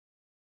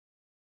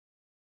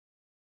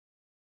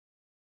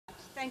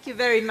Thank you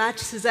very much,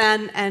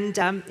 Suzanne, and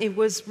it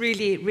was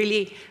really,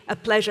 really a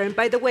pleasure. And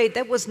by the way,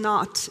 that was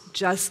not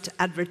just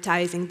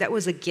advertising, that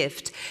was a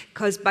gift,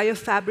 because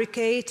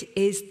Biofabricate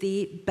is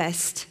the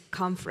best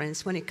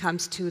conference when it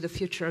comes to the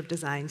future of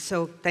design.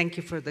 So thank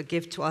you for the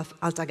gift to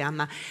Alta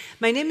Gamma.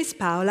 My name is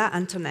Paola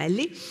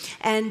Antonelli,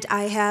 and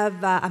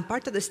I'm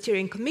part of the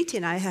steering committee,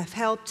 and I have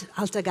helped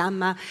Alta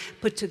Gamma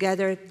put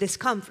together this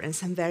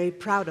conference. I'm very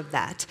proud of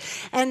that.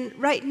 And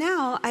right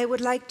now, I would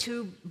like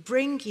to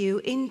bring you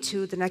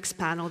into the next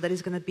panel that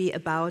is going to be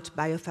about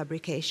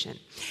biofabrication.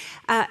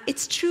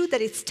 It's true that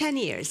it's 10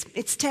 years.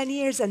 It's 10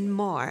 years and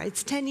more.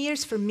 It's 10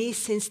 years for me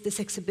since this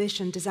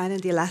exhibition, Design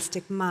and the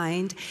Elastic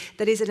Mind,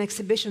 that is an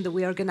exhibition that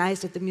we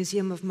organized at the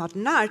Museum of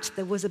Modern Art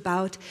that was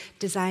about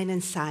design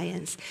and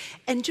science.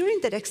 And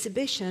during that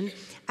exhibition,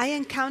 I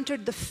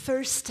encountered the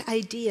first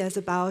ideas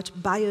about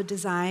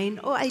biodesign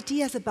or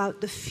ideas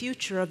about the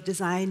future of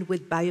design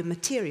with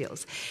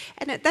biomaterials.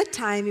 And at that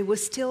time, it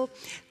was still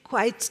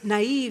quite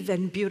naive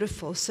and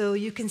beautiful. So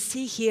you can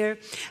see here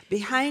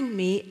behind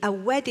me a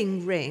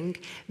wedding ring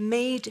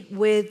made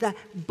with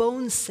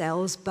bone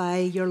cells by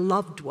your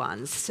loved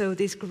ones. So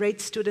these great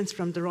students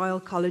from the Royal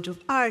College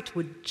of Art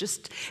would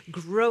just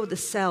grow the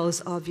cells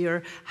of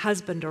your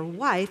husband or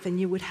wife, and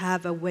you would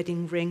have a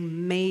wedding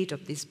ring made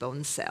of these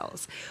bone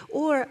cells.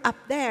 Or up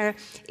there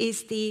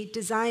is the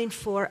design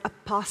for a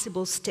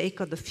possible steak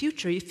of the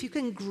future. If you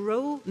can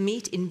grow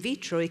meat in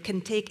vitro, it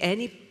can take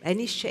any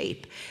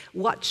shape.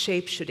 What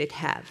shape should it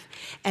have?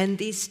 And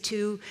these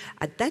two,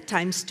 at that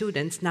time,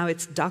 students, now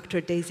it's Dr.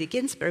 Daisy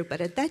Ginsberg,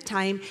 but at that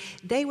time,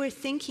 they were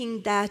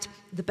thinking that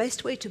the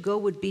best way to go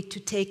would be to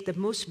take the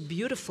most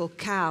beautiful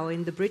cow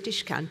in the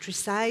British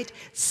countryside,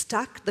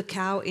 stuck the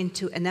cow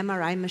into an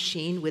MRI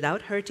machine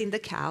without hurting the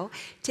cow,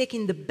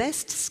 taking the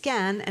best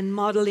scan and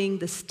modeling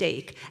the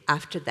steak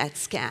after that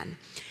scan.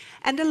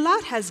 And a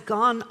lot has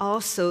gone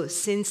also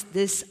since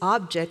this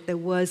object that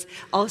was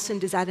also in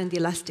Design and the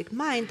Elastic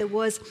Mind. There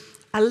was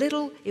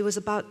it was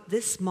about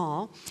this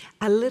small,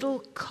 a little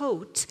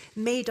coat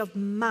made of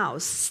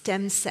mouse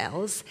stem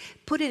cells,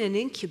 put in an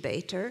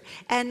incubator,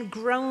 and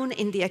grown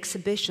in the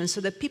exhibition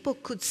so that people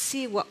could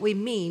see what we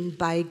mean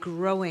by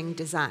growing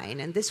design.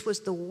 And this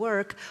was the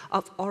work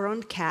of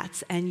Oron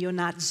Katz and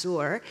Yonat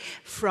Zur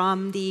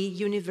from the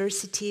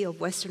University of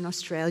Western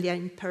Australia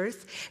in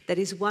Perth, that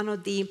is one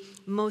of the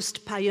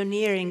most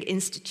pioneering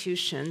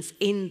institutions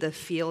in the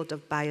field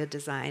of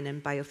biodesign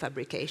and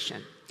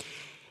biofabrication.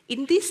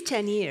 In these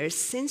 10 years,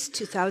 since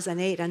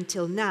 2008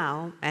 until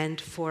now,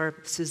 and for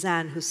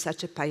Suzanne, who's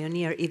such a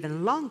pioneer,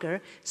 even longer,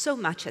 so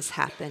much has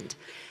happened.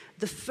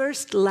 The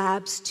first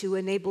labs to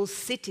enable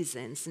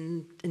citizens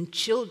and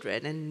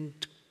children and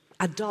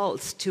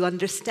adults to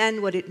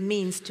understand what it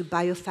means to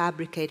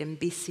biofabricate and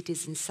be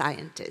citizen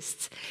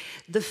scientists.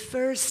 The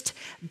first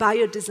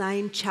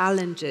biodesign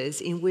challenges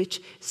in which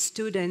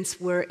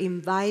students were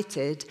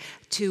invited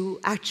to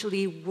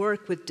actually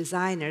work with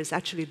designers.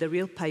 Actually, the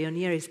real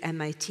pioneer is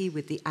MIT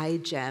with the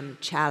iGEM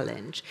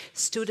challenge.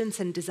 Students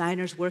and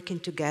designers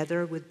working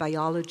together with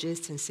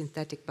biologists and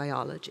synthetic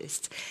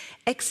biologists.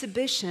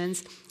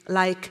 Exhibitions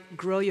like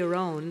Grow Your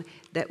Own,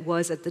 that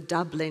was at the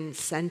Dublin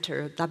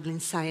Center, Dublin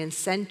Science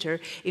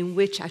Center, in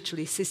which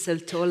actually Cecil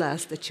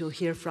Tolas, that you'll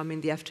hear from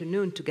in the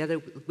afternoon,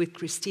 together with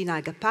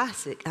Christina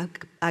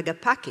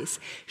Agapakis,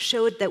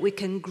 showed that we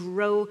can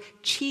grow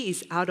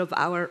cheese out of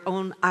our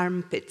own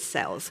armpit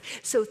cells.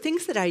 So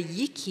things that are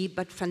yicky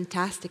but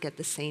fantastic at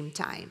the same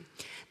time.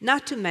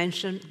 Not to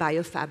mention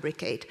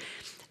Biofabricate.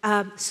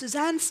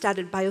 Suzanne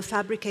started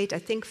Biofabricate, I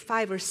think,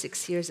 5 or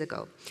 6 years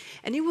ago.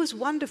 And it was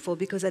wonderful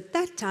because at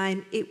that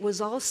time, it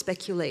was all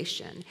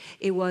speculation.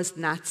 It was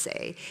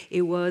Natsai.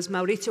 It was,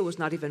 Maurizio was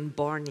not even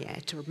born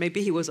yet, or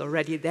maybe he was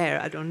already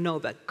there, I don't know,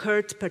 but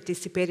Koert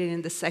participated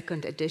in the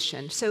second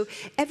edition. So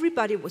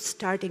everybody was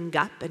starting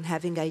up and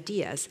having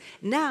ideas.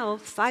 Now,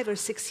 5 or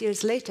 6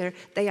 years later,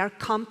 they are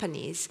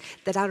companies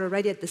that are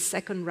already at the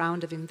second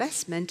round of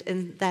investment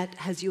and that,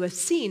 as you have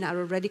seen, are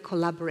already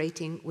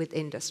collaborating with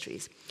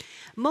industries.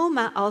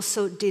 MoMA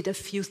also did a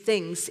few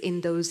things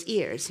in those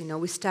years. You know,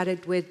 we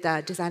started with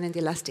Design and the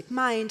Elastic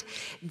Mind,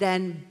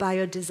 then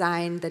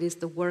Biodesign, that is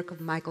the work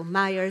of William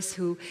Myers,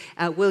 who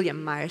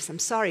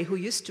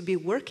used to be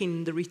working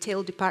in the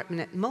retail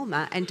department at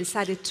MoMA and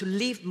decided to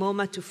leave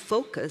MoMA to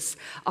focus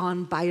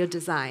on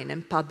biodesign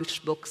and publish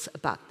books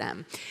about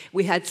them.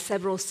 We had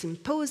several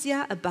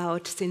symposia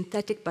about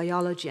synthetic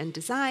biology and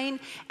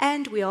design,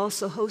 and we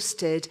also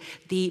hosted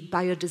the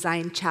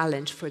Biodesign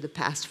Challenge for the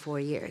past 4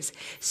 years.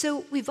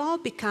 So we've all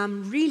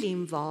become really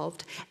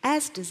involved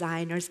as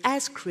designers,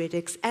 as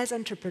critics, as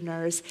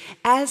entrepreneurs,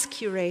 as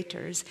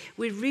curators.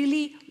 We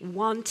really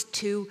want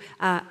to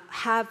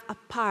have a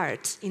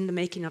part in the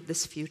making of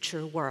this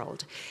future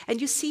world. And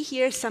you see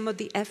here some of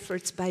the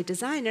efforts by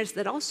designers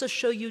that also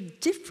show you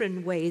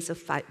different ways of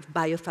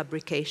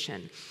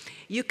biofabrication.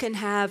 You can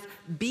have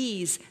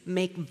bees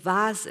make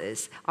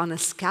vases on a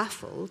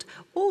scaffold,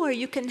 or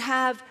you can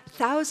have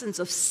thousands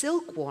of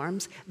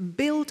silkworms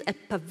build a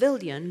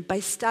pavilion by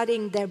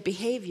studying their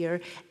behavior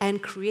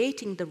and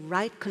creating the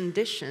right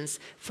conditions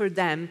for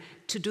them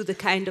to do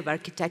the kind of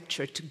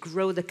architecture, to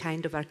grow the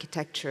kind of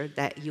architecture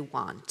that you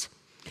want.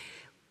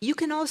 You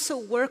can also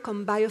work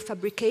on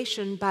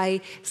biofabrication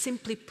by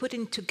simply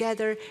putting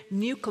together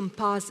new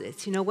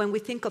composites. You know, when we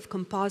think of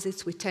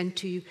composites, we tend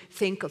to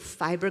think of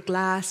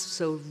fiberglass,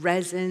 so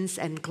resins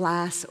and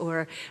glass,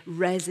 or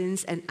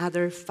resins and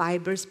other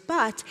fibers,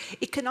 but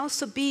it can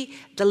also be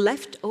the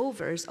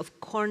leftovers of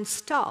corn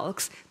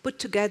stalks put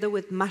together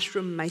with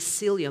mushroom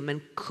mycelium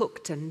and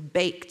cooked and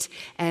baked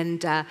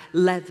and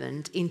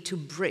leavened into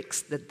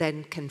bricks that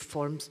then can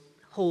form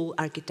whole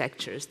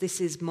architectures. This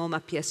is MoMA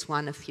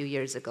PS1 a few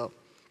years ago.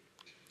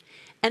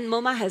 And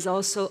MoMA has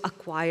also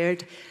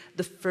acquired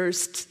the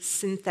first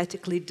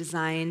synthetically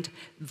designed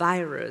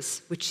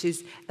virus, which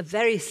is a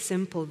very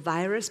simple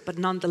virus, but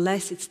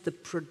nonetheless it's the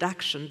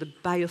production, the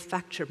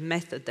biofacture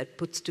method that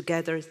puts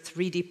together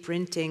 3D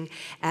printing,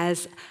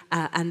 as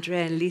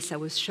Andrea and Lisa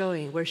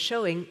were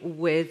showing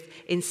with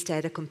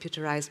instead a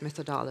computerized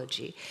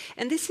methodology.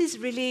 And this is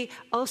really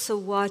also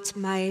what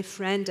my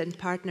friend and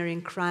partner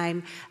in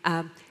crime,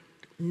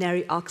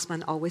 Neri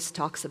Oxman, always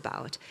talks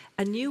about.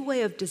 A new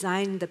way of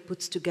design that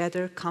puts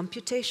together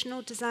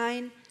computational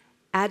design,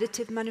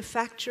 additive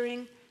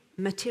manufacturing,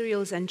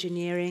 materials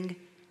engineering,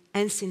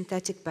 and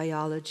synthetic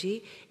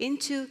biology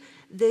into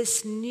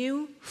this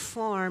new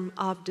form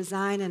of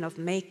design and of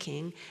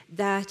making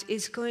that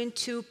is going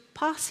to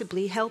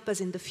possibly help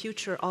us in the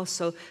future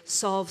also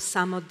solve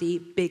some of the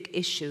big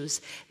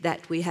issues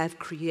that we have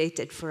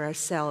created for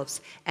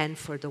ourselves and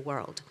for the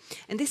world.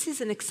 And this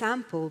is an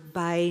example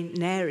by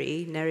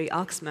Neri. Neri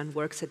Oxman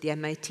works at the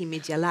MIT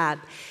Media Lab.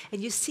 And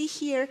you see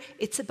here,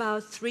 it's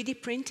about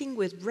 3D printing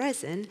with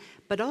resin,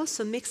 but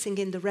also mixing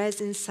in the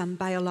resin some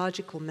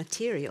biological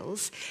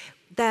materials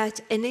that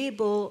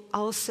enable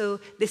also,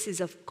 this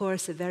is of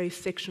course a very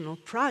fictional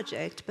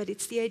project, but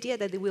it's the idea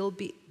that we'll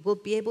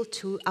be able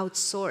to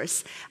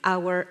outsource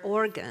our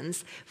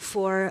organs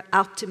for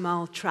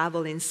optimal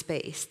travel in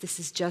space. This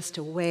is just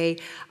a way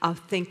of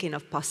thinking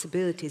of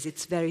possibilities.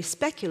 It's very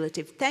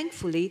speculative.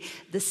 Thankfully,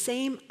 the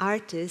same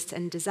artists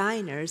and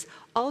designers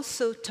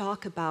also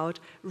talk about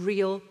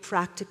real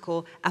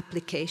practical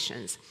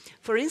applications.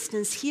 For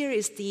instance, here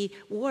is the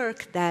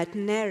work that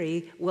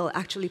Neri will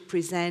actually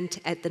present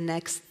at the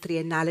next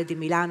Triennale di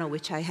Milano,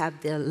 which I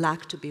have the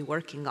luck to be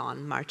working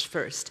on March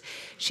 1st.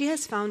 She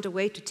has found a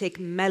way to take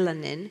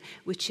melanin,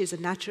 which is a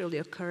naturally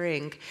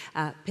occurring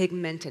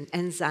pigment and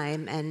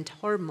enzyme and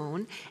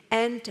hormone,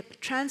 and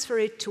transfer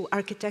it to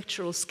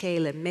architectural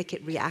scale and make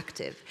it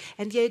reactive.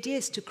 And the idea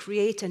is to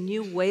create a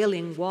new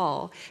wailing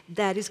wall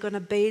that is going to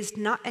be based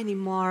not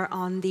anymore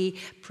on the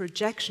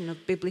projection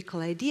of biblical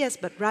ideas,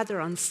 but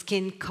rather on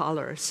skin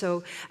color.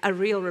 So a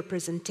real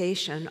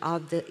representation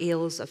of the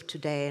ills of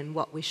today and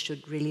what we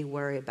should really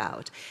worry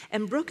about.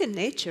 And Broken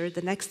Nature,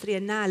 the next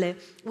Triennale,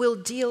 will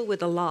deal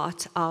with a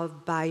lot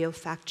of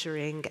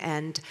biofacturing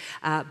and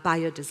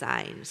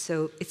biodesign.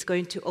 So it's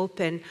going to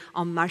open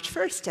on March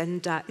 1st,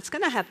 and it's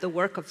going to have the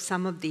work of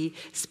some of the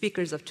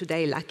speakers of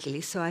today,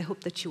 luckily. So I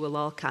hope that you will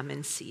all come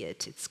and see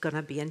it. It's going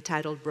to be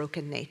entitled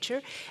Broken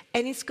Nature,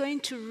 and it's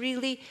going to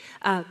really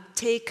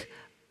take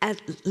ad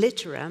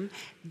literam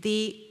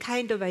the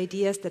kind of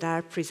ideas that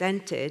are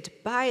presented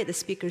by the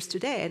speakers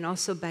today and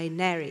also by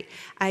Neri.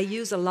 I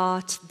use a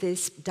lot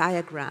this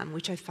diagram,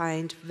 which I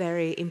find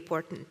very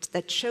important,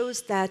 that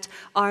shows that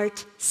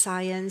art,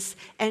 science,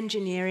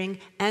 engineering,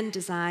 and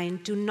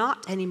design do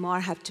not anymore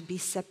have to be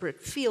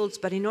separate fields,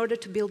 but in order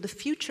to build the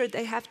future,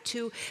 they have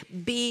to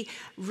be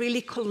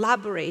really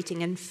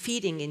collaborating and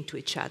feeding into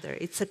each other.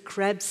 It's a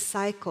Krebs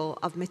cycle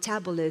of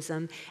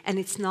metabolism, and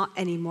it's not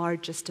anymore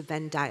just a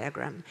Venn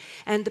diagram.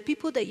 And the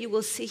people that you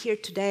will see here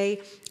today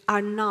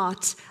are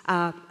not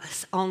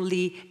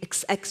only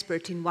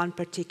expert in one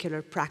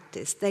particular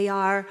practice. They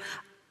are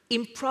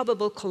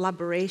improbable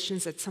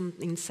collaborations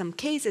in some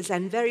cases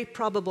and very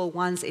probable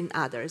ones in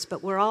others.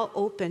 But we're all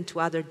open to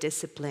other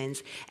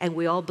disciplines, and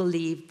we all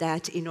believe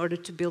that in order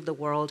to build the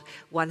world,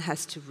 one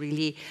has to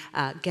really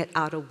get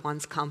out of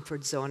one's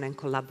comfort zone and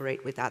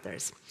collaborate with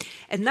others.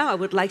 And now I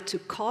would like to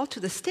call to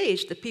the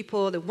stage the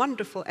people, the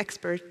wonderful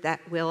experts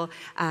that will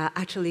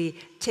actually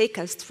take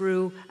us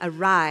through a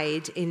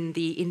ride in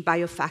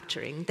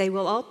biofacturing. They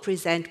will all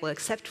present, well,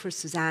 except for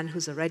Suzanne,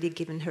 who's already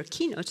given her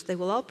keynote, they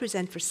will all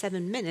present for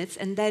 7 minutes,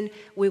 and then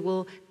we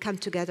will come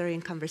together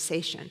in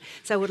conversation.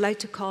 So I would like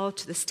to call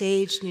to the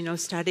stage,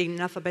 starting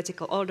in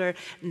alphabetical order,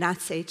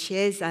 Natsai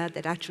Chieza,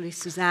 that actually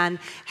Suzanne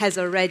has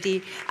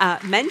already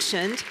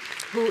mentioned,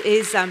 who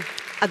is a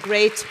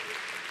great,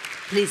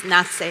 please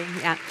Natsai,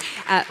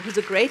 who's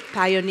a great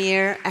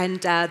pioneer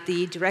and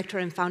the director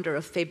and founder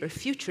of Faber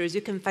Futures.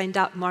 You can find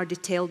out more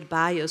detailed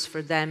bios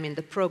for them in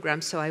the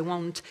program, so I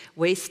won't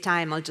waste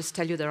time. I'll just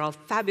tell you they're all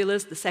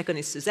fabulous. The second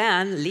is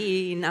Suzanne,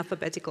 Lee in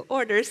alphabetical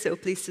order. So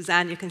please,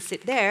 Suzanne, you can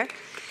sit there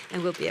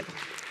and we'll be able.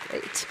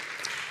 Great.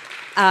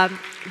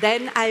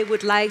 Then I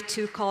would like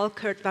to call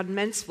Koert van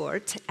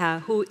Mensvoort,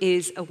 who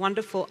is a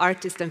wonderful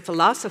artist and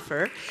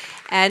philosopher,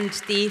 and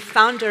the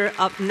founder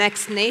of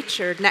Next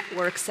Nature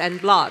Networks and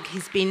blog.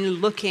 He's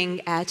been looking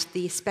at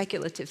the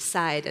speculative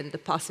side and the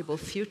possible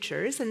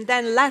futures. And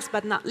then last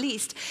but not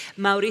least,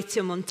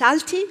 Maurizio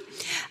Montalti,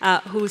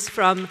 who's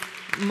from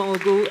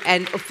Mogu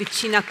and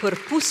Officina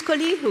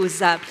Corpuscoli,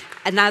 who's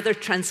another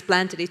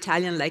transplanted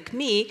Italian like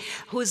me,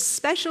 whose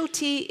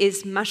specialty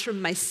is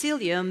mushroom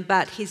mycelium,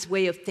 but his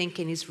way of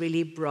thinking is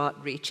really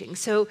broad-reaching.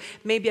 So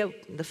maybe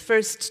the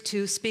first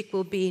to speak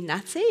will be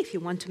Natsai, if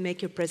you want to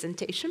make your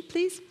presentation,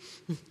 please.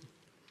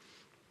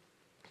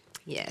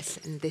 Yes,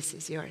 and this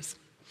is yours.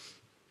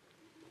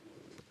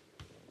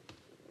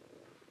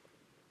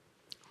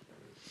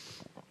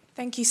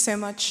 Thank you so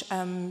much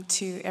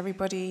to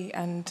everybody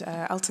and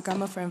Alta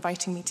Gamma for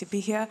inviting me to be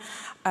here.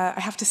 I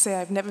have to say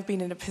I've never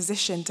been in a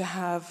position to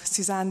have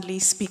Suzanne Lee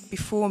speak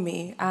before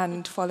me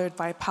and followed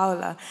by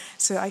Paola,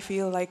 so I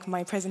feel like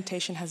my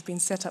presentation has been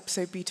set up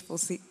so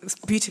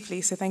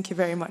beautifully, so thank you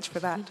very much for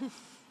that.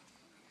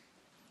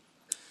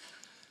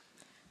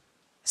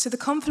 So the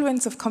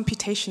confluence of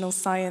computational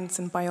science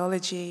and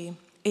biology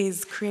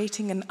is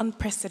creating an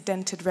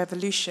unprecedented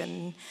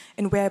revolution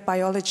in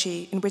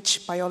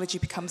which biology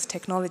becomes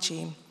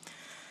technology.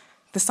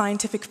 The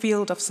scientific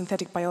field of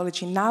synthetic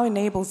biology now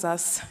enables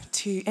us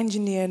to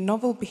engineer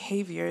novel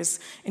behaviors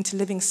into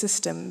living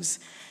systems.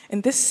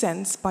 In this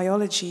sense,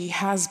 biology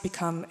has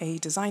become a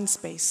design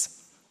space.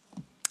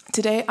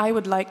 Today, I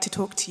would like to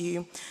talk to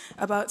you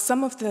about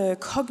some of the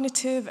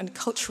cognitive and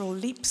cultural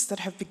leaps that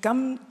have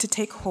begun to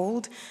take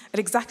hold at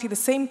exactly the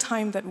same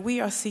time that we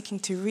are seeking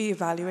to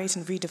reevaluate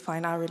and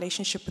redefine our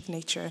relationship with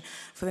nature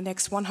for the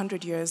next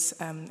 100 years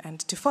and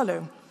to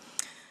follow.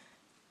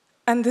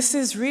 And this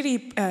is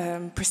really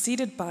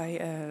preceded by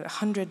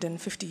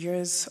 150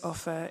 years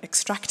of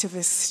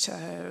extractivist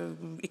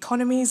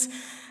economies,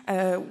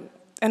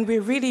 and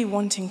we're really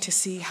wanting to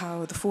see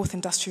how the fourth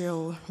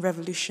industrial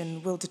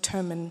revolution will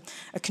determine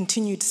a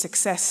continued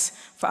success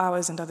for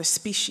ours and other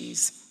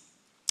species.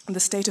 And the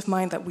state of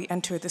mind that we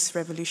enter this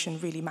revolution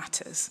really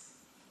matters.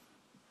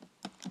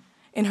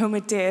 In Homo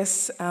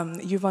Deus,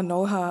 Yuval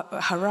Noah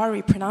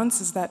Harari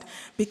pronounces that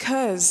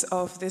because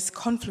of this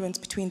confluence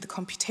between the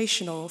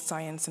computational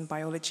science and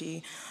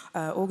biology,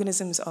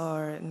 organisms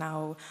are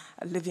now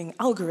living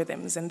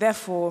algorithms, and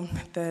therefore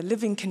the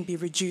living can be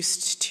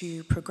reduced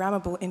to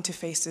programmable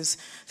interfaces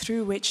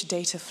through which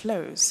data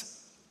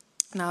flows.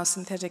 Now,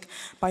 synthetic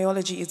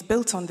biology is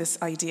built on this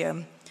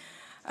idea,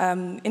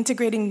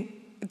 integrating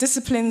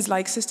disciplines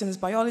like systems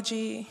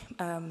biology,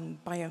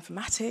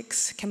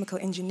 bioinformatics, chemical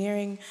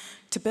engineering,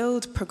 to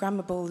build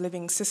programmable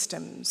living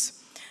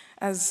systems.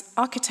 As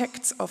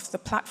architects of the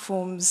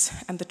platforms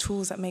and the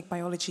tools that make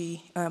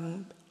biology,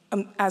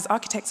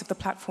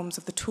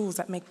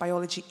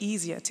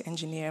 easier to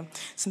engineer,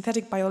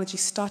 synthetic biology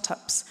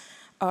startups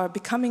are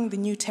becoming the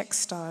new tech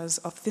stars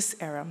of this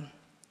era.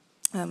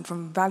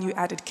 From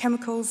value-added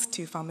chemicals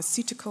to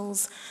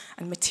pharmaceuticals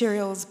and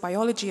materials,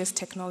 biology as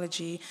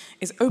technology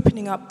is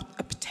opening up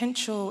a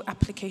potential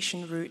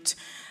application route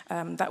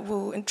that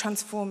will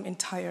transform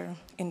entire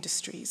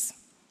industries.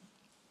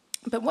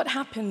 But what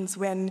happens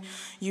when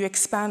you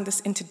expand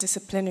this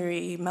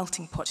interdisciplinary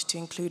melting pot to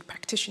include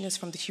practitioners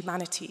from the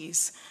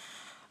humanities?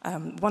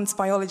 Once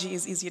biology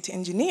is easier to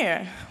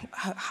engineer,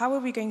 how are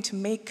we going to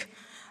make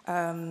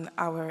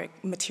our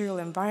material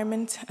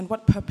environment, and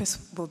what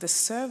purpose will this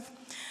serve?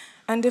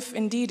 And if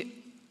indeed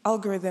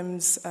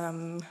algorithms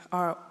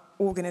are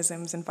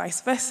organisms and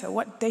vice versa,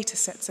 what data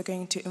sets are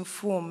going to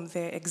inform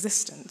their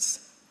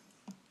existence?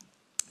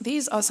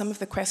 These are some of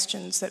the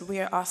questions that we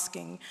are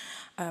asking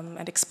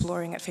and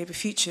exploring at Faber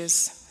Futures.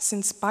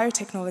 Since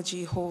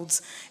biotechnology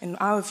holds, in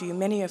our view,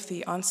 many of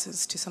the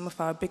answers to some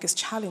of our biggest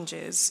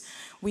challenges,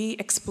 we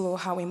explore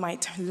how we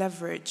might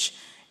leverage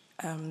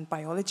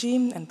biology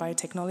and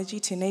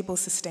biotechnology to enable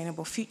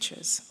sustainable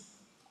futures.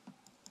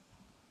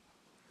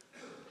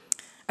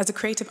 As a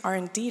creative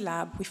R&D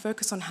lab, we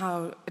focus on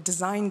how a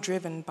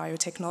design-driven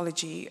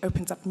biotechnology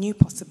opens up new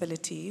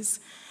possibilities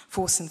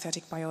for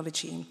synthetic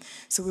biology.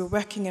 So we're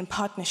working in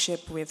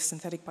partnership with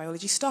synthetic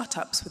biology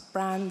startups, with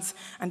brands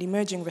and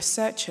emerging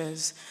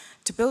researchers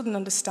to build an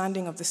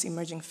understanding of this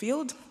emerging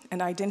field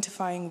and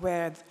identifying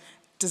where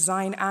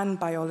design and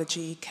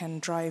biology can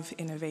drive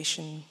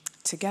innovation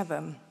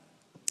together.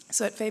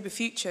 So at Faber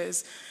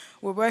Futures,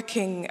 we're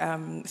working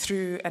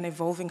through an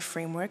evolving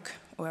framework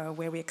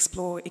where we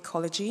explore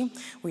ecology.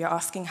 We are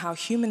asking how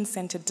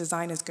human-centered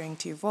design is going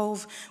to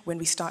evolve when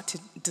we start to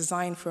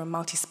design for a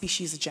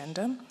multi-species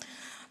agenda.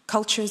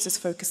 Cultures is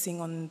focusing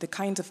on the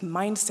kinds of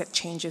mindset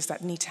changes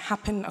that need to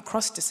happen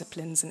across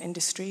disciplines and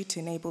industry to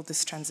enable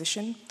this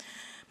transition.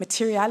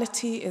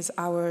 Materiality is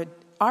our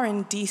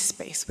R&D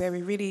space where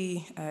we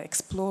really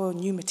explore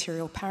new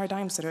material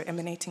paradigms that are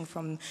emanating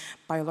from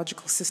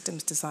biological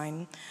systems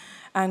design.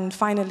 And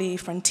finally,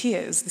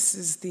 frontiers. This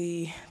is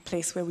the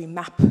place where we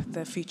map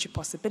the future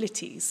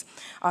possibilities,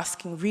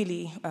 asking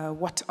really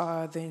what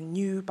are the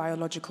new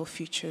biological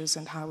futures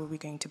and how are we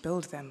going to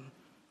build them.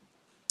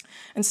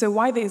 And so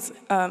while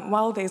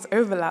there's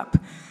overlap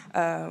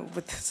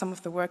with some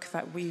of the work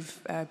that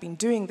we've been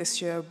doing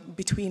this year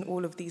between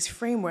all of these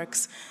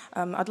frameworks,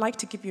 I'd like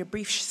to give you a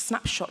brief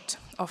snapshot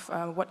of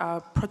what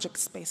our project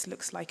space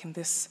looks like in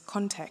this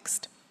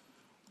context.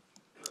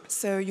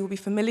 So you'll be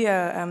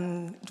familiar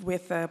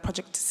with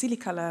Project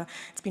Silicolor.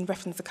 It's been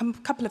referenced a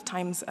couple of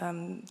times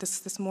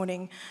this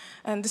morning.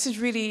 And this is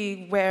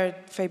really where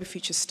Faber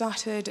Futures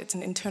started. It's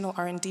an internal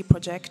R&D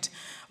project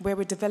where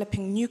we're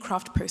developing new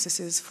craft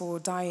processes for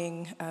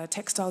dyeing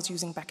textiles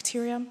using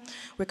bacteria.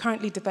 We're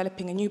currently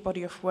developing a new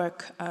body of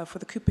work for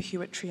the Koert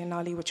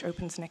Triennale, which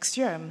opens next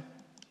year.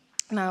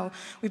 Now,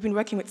 we've been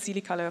working with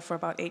Silicolor for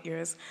about 8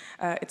 years.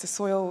 It's a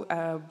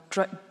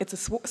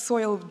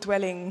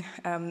soil-dwelling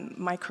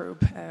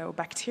microbe or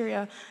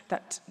bacteria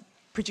that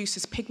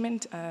produces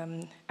pigment,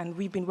 and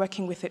we've been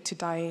working with it to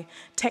dye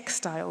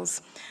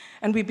textiles.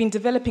 And we've been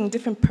developing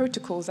different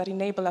protocols that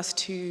enable us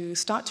to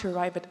start to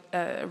arrive at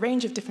a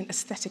range of different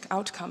aesthetic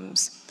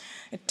outcomes.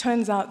 It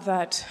turns out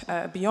that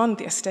beyond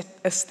the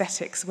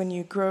aesthetics, when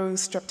you grow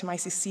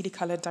Streptomyces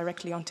silicolor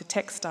directly onto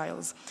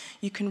textiles,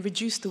 you can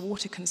reduce the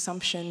water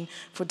consumption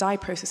for dye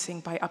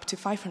processing by up to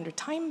 500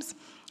 times,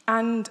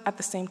 and at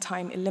the same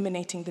time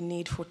eliminating the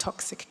need for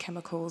toxic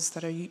chemicals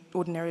that are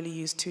ordinarily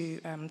used to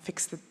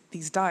fix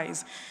these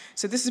dyes.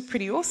 So this is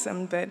pretty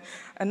awesome, but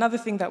another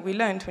thing that we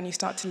learned when you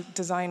start to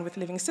design with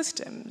living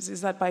systems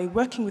is that by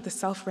working with a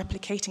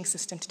self-replicating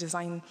system to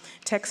design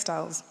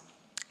textiles,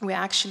 we're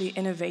actually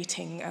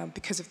innovating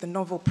because of the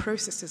novel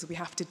processes we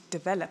have to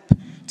develop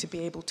to be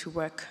able to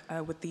work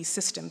with these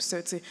systems. So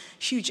it's a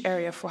huge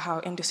area for how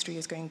industry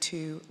is going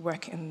to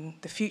work in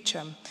the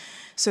future.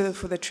 So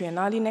for the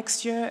Triennale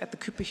next year at the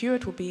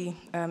Koert, we'll be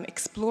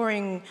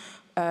exploring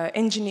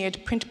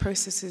engineered print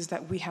processes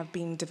that we have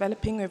been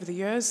developing over the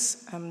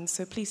years.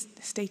 So please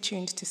stay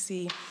tuned to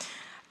see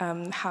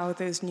how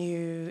those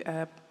new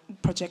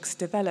projects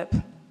develop.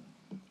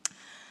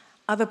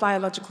 Other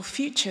biological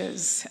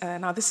futures.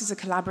 Now, this is a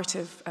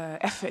collaborative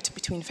effort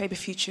between Faber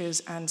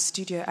Futures and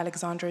Studio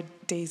Alexandra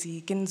Daisy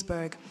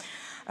Ginsberg.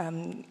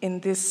 In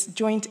this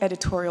joint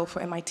editorial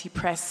for MIT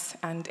Press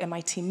and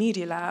MIT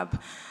Media Lab,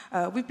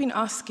 we've been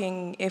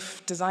asking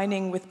if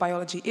designing with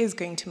biology is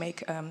going to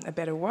make a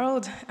better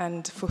world,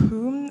 and for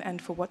whom and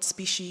for what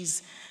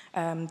species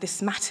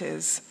this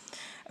matters.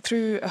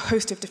 Through a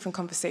host of different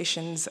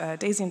conversations,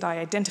 Daisy and I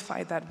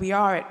identified that we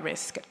are at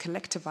risk at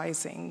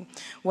collectivizing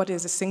what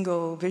is a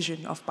single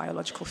vision of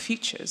biological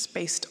futures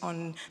based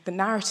on the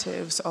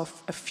narratives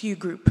of a few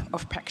group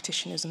of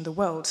practitioners in the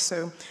world.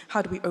 So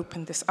how do we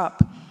open this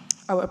up?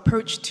 Our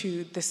approach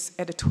to this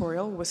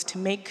editorial was to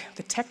make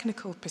the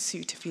technical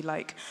pursuit, if you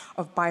like,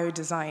 of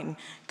biodesign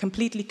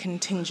completely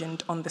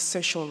contingent on the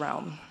social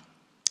realm.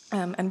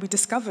 And we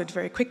discovered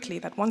very quickly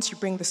that once you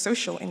bring the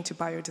social into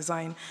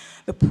biodesign,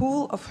 the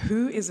pool of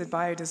who is a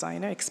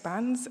biodesigner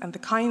expands, and the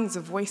kinds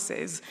of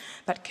voices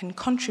that can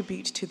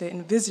contribute to the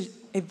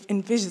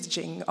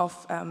envisaging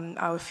of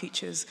our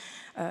futures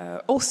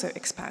also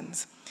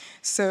expands.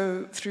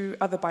 So through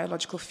other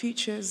biological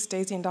futures,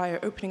 Daisy and I are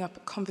opening up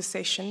a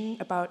conversation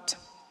about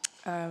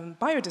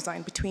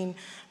biodesign between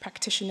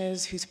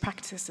practitioners whose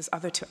practice is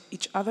other to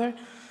each other,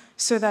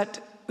 so that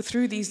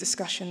through these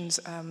discussions,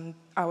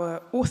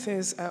 our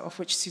authors, of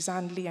which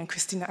Suzanne Lee and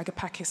Christina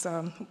Agapakis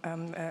are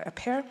a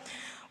pair,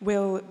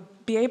 will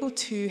be able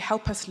to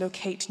help us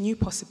locate new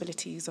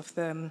possibilities of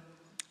the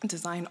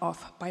design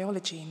of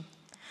biology.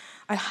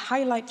 I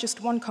highlight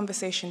just one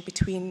conversation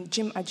between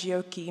Jim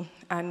Agioki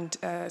and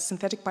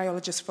synthetic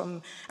biologist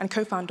and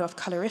co-founder of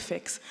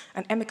Colorifics,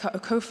 and Emeka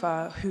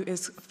Okofa, who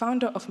is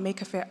founder of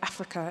Maker Faire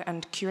Africa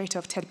and curator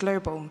of TED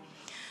Global.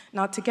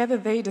 Now, together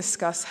they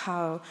discuss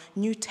how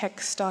new tech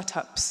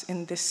startups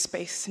in this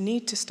space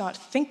need to start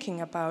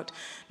thinking about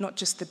not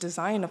just the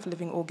design of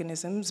living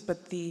organisms,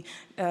 but the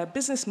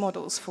business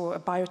models for a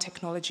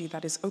biotechnology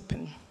that is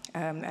open.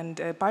 And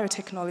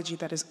biotechnology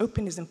that is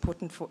open is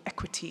important for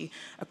equity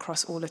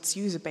across all its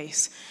user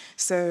base.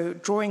 So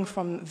drawing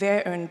from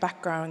their own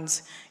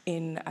backgrounds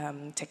in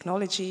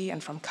technology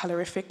and from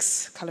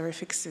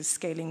Colorifics is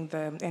scaling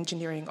the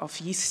engineering of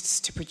yeasts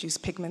to produce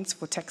pigments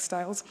for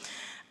textiles.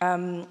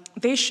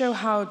 They show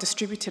how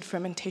distributed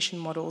fermentation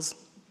models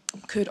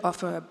could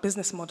offer a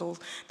business model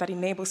that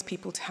enables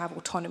people to have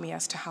autonomy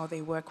as to how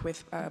they work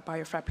with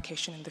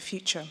biofabrication in the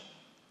future.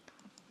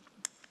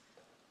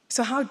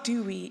 So how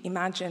do we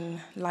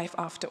imagine life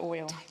after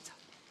oil?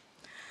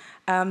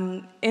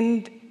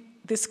 In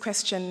this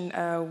question,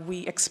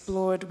 we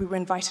were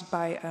invited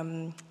by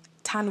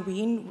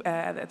Tanween,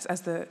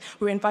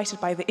 we were invited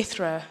by the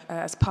ITHRA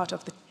as part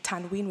of the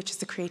Tanween, which is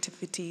the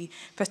Creativity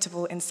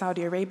Festival in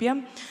Saudi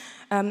Arabia.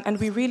 And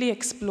we really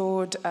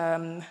explored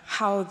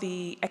how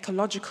the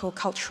ecological,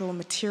 cultural,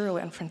 material,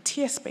 and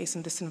frontier space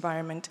in this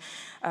environment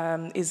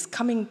is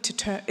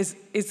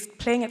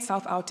playing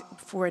itself out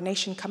for a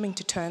nation coming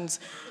to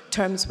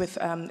terms with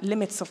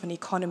limits of an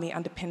economy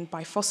underpinned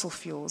by fossil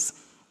fuels.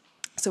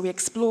 So we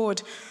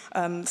explored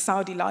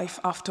Saudi life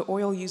after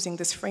oil using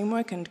this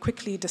framework and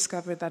quickly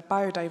discovered that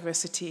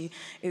biodiversity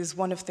is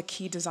one of the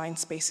key design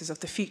spaces of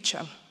the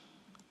future.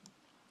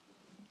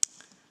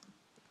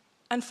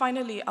 And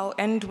finally, I'll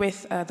end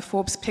with the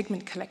Forbes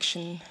pigment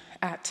collection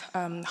at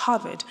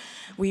Harvard.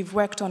 We've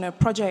worked on a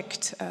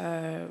project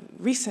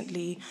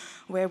recently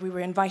where we were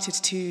invited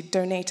to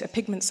donate a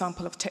pigment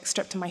sample of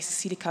Streptomyces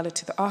pseudicolor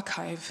to the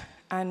archive.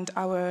 And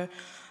our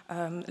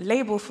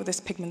label for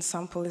this pigment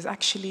sample is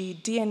actually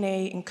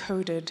DNA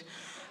encoded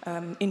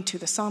into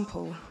the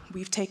sample.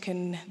 We've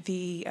taken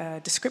the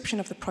description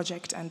of the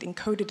project and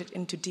encoded it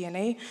into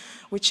DNA,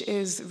 which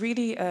is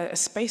really a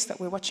space that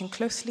we're watching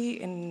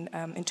closely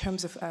in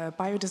terms of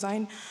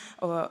biodesign,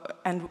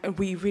 and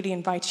we really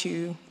invite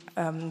you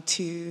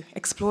to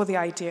explore the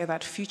idea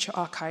that future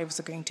archives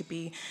are going to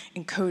be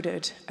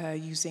encoded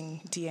using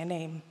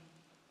DNA.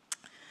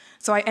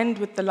 So I end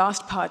with the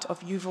last part of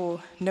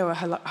Yuval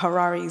Noah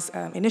Harari's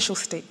initial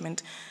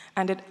statement,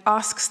 and it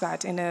asks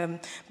that in a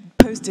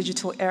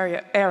post-digital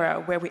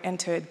era where we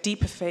enter a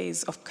deeper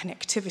phase of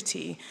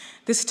connectivity,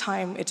 this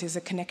time it is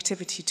a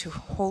connectivity to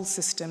whole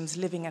systems,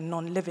 living and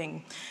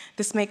non-living.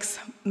 This makes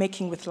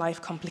making with life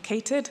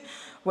complicated.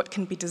 What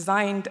can be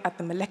designed at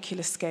the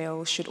molecular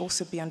scale should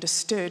also be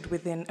understood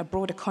within a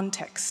broader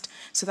context,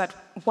 so that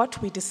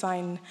what we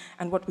design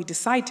and what we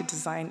decide to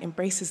design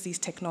embraces these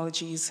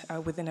technologies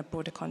within a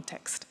broader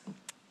context.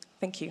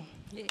 Thank you.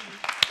 Yeah.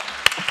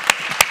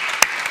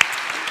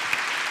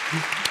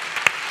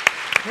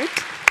 Good.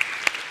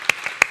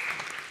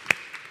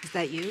 Is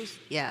that you?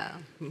 Yeah.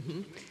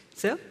 Mm-hmm.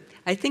 So,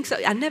 I think so.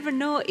 I never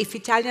know if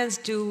Italians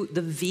do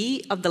the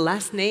V of the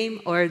last name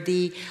or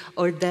the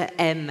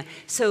M.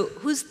 So,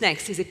 who's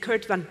next? Is it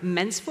Koert van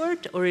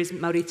Mensvoort or is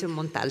Maurizio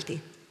Montalti?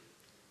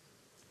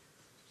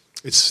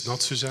 It's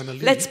not Suzanne.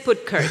 Let's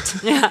put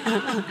Koert.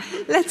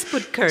 Let's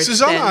put Koert.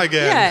 Suzanne then.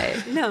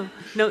 again. Yeah.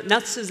 No,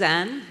 not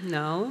Suzanne.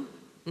 No.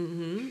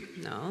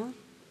 Mm-hmm.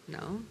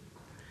 No.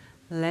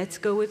 Let's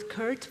go with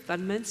Koert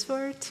van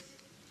Mensvoort,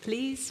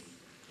 please.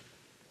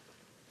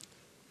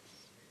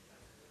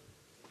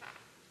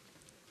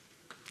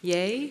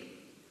 Yay?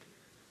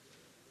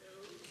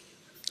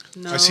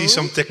 No. I see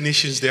some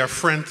technicians there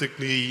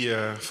frantically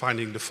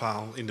finding the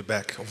file in the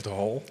back of the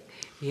hall.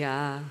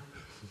 Yeah.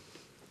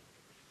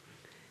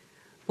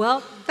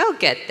 Well, they'll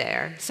get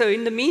there. So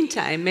in the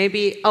meantime,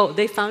 maybe... Oh,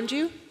 they found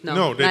you? No,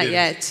 they not didn't.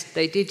 Yet.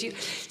 They did you?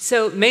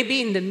 So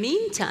maybe in the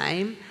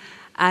meantime,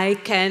 I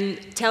can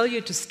tell you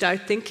to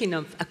start thinking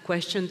of a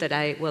question that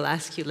I will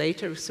ask you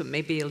later, so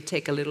maybe it'll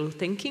take a little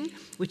thinking,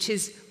 which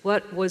is,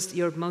 what was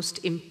your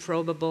most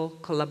improbable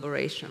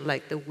collaboration,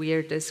 like the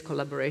weirdest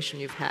collaboration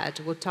you've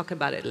had? We'll talk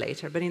about it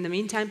later. But in the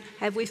meantime,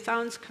 have we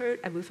found Koert?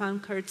 Have we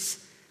found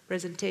Koert's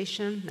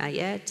presentation? Not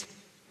yet.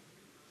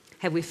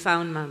 Have we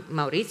found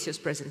Maurizio's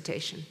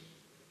presentation?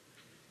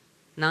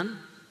 None?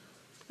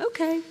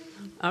 Okay.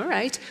 All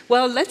right.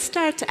 Well, let's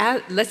start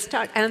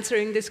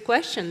answering this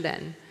question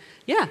then.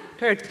 Yeah,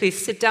 Koert, please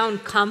sit down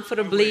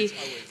comfortably.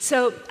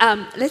 So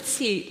let's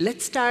see,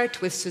 let's start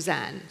with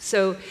Suzanne.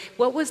 So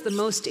what was the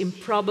most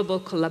improbable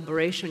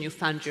collaboration you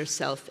found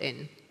yourself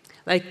in?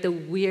 Like the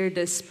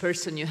weirdest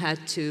person you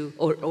had to,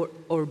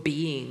 or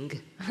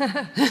being,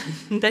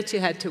 that you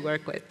had to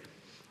work with?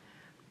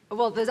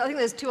 Well, I think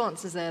there's two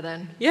answers there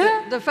then.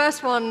 Yeah. The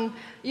first one,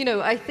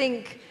 I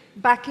think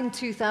back in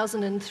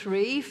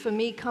 2003, for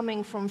me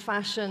coming from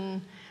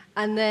fashion,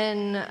 and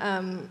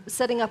then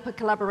setting up a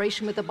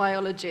collaboration with a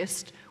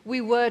biologist, we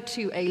were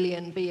two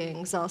alien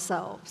beings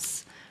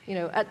ourselves.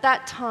 At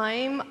that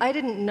time, I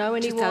didn't know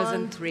anyone.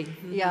 2003.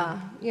 Mm-hmm.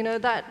 Yeah,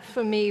 that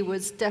for me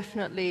was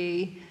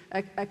definitely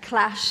a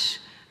clash,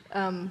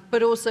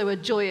 but also a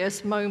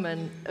joyous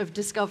moment of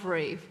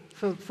discovery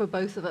for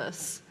both of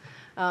us.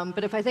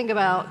 But if I think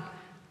about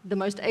the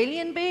most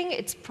alien being,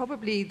 it's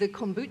probably the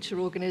kombucha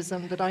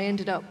organism that I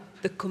ended up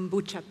the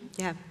kombucha,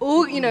 yeah.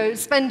 Or,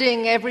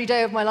 spending every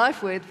day of my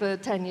life with for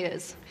 10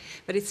 years.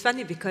 But it's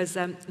funny because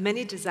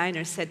many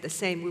designers said the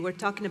same. We were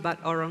talking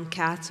about Oron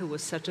Katz, who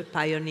was such a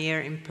pioneer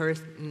in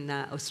Perth, in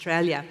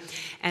Australia.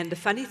 And the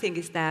funny thing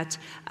is that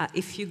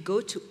if you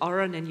go to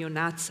Oron and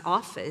Yonat's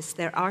office,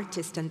 they're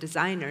artists and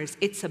designers.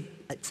 It's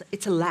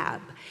a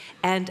lab.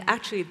 And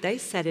actually, they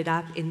set it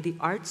up in the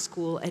art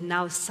school, and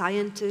now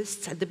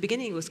scientists, at the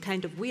beginning it was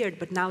kind of weird,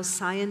 but now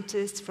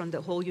scientists from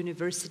the whole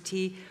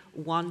university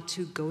want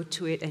to go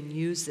to it and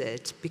use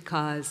it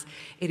because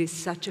it is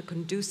such a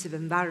conducive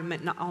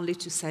environment, not only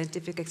to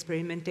scientific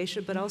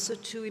experimentation, but also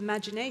to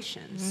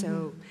imagination. Mm-hmm.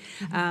 So,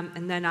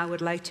 and then I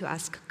would like to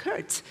ask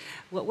Koert,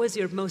 what was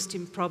your most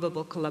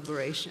improbable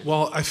collaboration?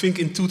 Well, I think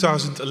in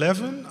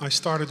 2011, I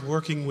started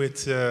working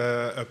with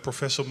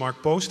Professor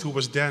Mark Post, who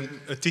was then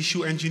a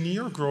tissue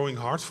engineer growing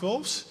heart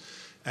valves.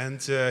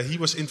 And he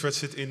was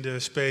interested in the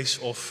space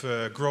of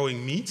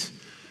growing meat.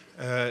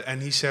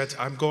 And he said,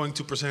 I'm going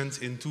to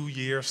present in 2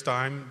 years'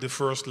 time the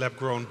first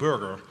lab-grown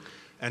burger.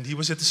 And he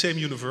was at the same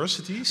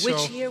university.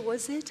 Which year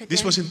was it again?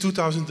 This was in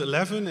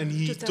 2011, and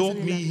he told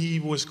me he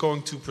was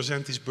going to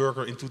present his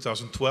burger in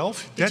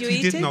 2012. Did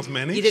he did not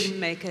manage. You didn't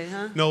make it,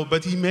 huh? No,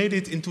 but he made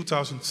it in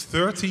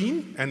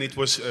 2013, and it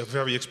was a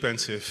very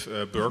expensive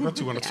burger,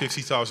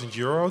 250,000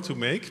 euro to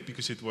make,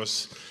 because it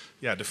was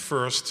the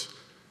first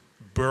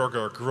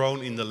burger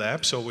grown in the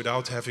lab. So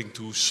without having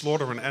to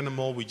slaughter an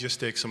animal, we just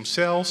take some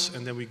cells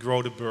and then we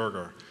grow the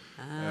burger.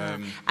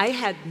 I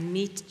had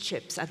meat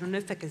chips. I don't know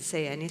if I can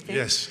say anything.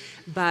 Yes.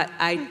 But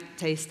I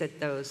tasted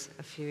those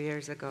a few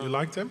years ago. You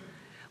like them?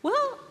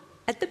 Well,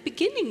 at the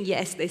beginning,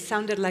 yes, they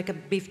sounded like a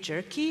beef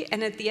jerky,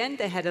 and at the end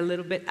they had a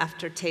little bit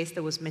aftertaste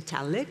that was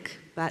metallic,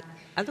 but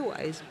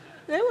otherwise,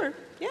 they were,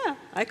 yeah,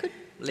 I could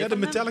live Yeah, the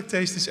on metallic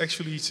taste is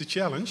actually it's a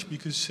challenge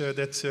because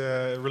that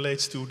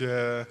relates to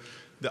the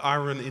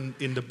iron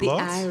in the blood.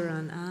 The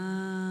iron,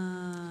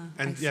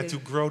 And yeah, to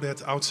grow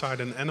that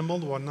outside an animal,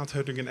 while not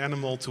hurting an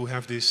animal, to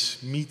have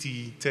this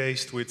meaty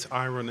taste with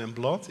iron and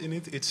blood in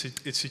it,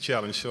 it's a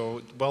challenge.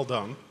 So well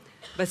done.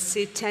 But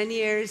see, 10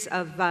 years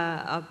of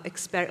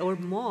or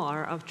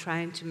more of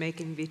trying to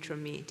make in vitro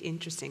meat.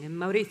 Interesting. And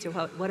Maurizio,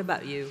 what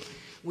about you?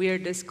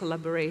 Weirdest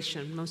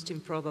collaboration, most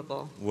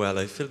improbable? Well,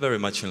 I feel very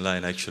much in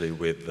line actually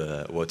with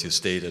what you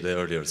stated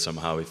earlier.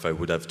 Somehow, if I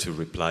would have to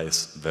reply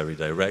very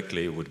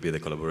directly, it would be the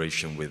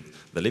collaboration with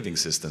the living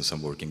systems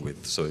I'm working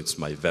with. So it's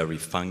my very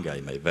fungi,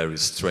 my very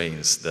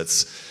strains.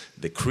 That's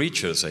the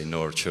creatures I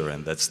nurture,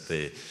 and that's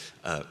the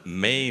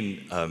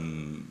main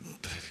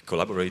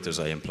collaborators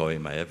I employ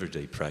in my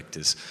everyday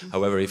practice. Mm-hmm.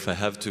 However, if I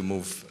have to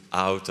move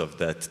out of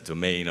that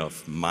domain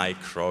of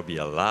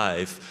microbial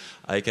life,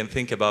 I can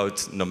think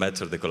about, no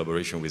matter the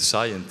collaboration with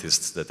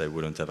scientists that I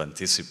wouldn't have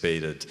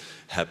anticipated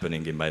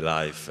happening in my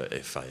life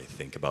if I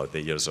think about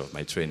the years of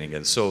my training.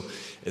 And so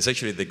it's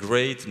actually the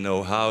great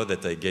know-how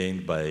that I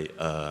gained by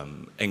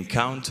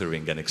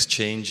encountering and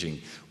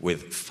exchanging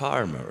with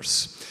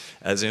farmers.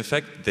 As in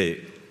fact,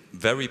 the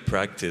very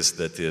practice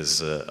that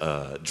is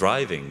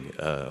driving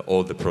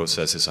all the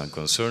processes I'm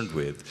concerned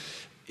with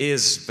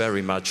is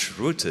very much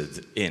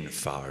rooted in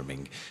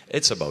farming.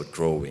 It's about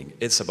growing,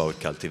 it's about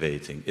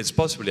cultivating. It's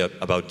possibly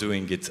about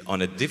doing it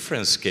on a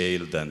different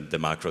scale than the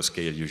macro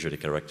scale usually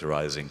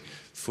characterizing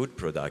food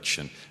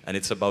production. And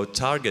it's about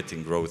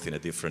targeting growth in a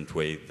different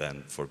way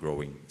than for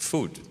growing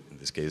food. In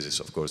this case,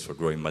 it's of course for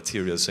growing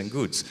materials and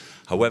goods.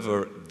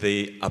 However,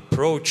 the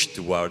approach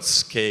towards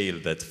scale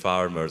that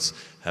farmers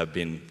have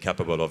been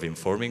capable of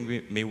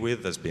informing me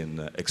with has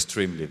been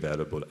extremely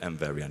valuable and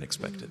very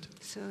unexpected.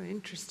 So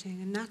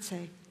interesting. And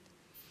Natsai?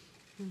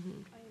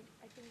 Mm-hmm.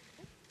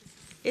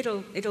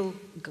 It'll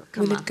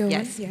come Will up. it go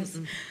yes. on? Yes.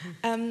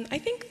 Mm-hmm. I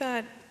think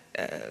that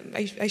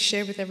I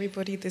share with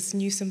everybody this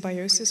new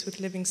symbiosis with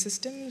living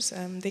systems.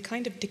 They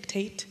kind of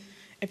dictate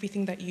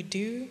everything that you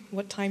do,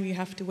 what time you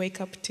have to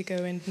wake up to go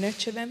and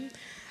nurture them.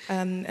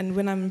 And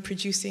when I'm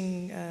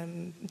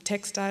producing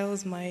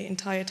textiles, my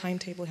entire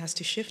timetable has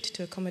to shift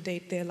to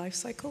accommodate their life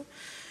cycle.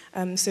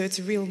 So it's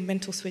a real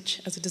mental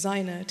switch as a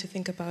designer to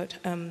think about,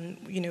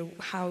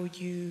 how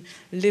you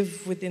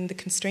live within the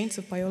constraints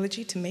of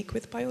biology to make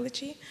with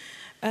biology.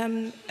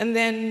 And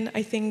then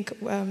I think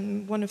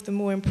one of the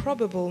more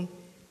improbable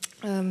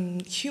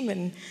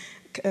human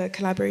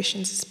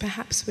collaborations is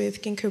perhaps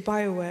with Ginkgo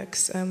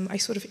Bioworks. I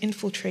sort of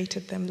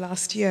infiltrated them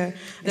last year.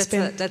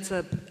 That's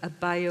a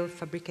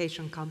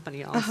biofabrication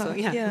company also.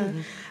 Yeah.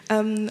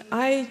 Mm-hmm.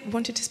 I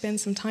wanted to spend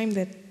some time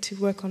there to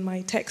work on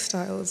my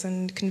textiles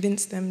and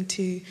convince them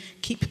to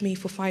keep me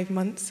for 5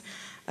 months.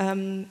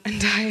 And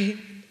I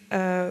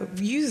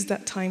used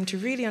that time to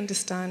really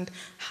understand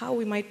how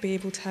we might be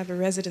able to have a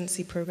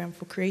residency program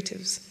for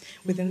creatives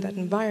within that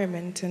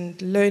environment,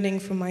 and learning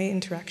from my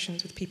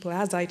interactions with people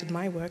as I did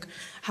my work,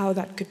 how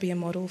that could be a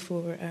model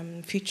for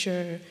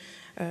future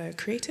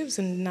creatives.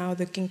 And now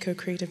the Ginkgo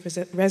Creative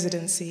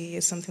Residency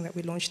is something that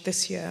we launched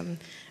this year,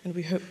 and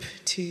we hope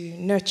to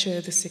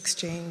nurture this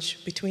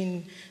exchange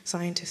between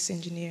scientists,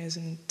 engineers,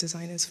 and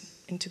designers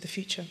into the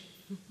future.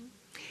 Mm-hmm.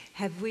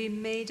 Have we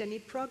made any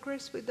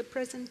progress with the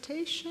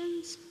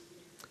presentations?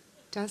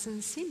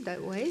 Doesn't seem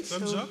that way.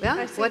 Thumbs up?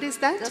 Yeah. What is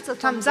that? That's a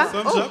thumbs up.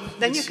 Thumbs up.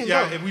 Then you can go.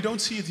 Yeah, we don't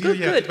see it here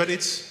yet, but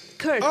it's...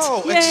 Koert.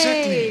 Oh, Yay!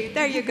 exactly.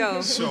 There you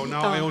go. So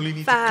now I only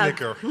need Fab. the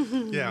clicker.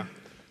 Yeah,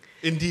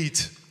 indeed.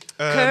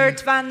 Koert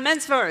van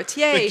Mensvoort.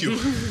 Yay! Thank you.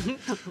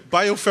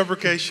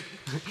 Biofabrication.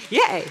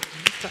 Yay!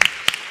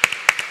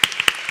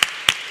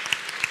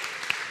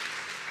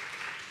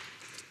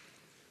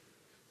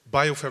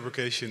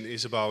 Biofabrication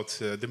is about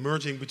the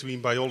merging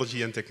between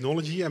biology and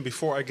technology. And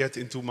before I get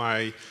into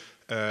my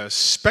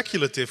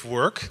speculative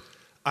work,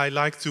 I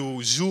like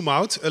to zoom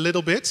out a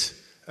little bit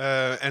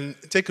and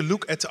take a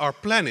look at our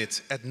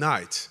planet at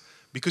night.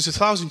 Because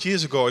 1,000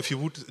 years ago, if you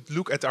would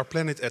look at our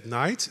planet at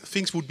night,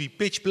 things would be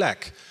pitch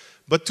black.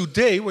 But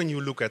today, when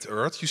you look at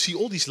Earth, you see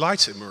all these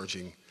lights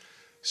emerging.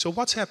 So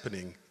what's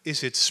happening?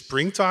 Is it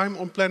springtime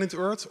on planet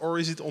Earth, or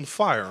is it on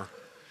fire?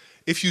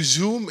 If you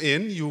zoom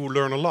in, you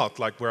learn a lot,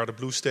 like where are the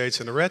blue states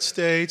and the red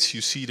states.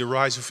 You see the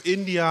rise of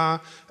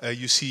India.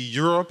 You see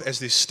Europe as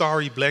this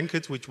starry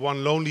blanket with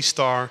one lonely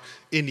star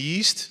in the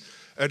east.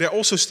 There are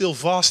also still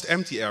vast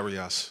empty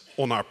areas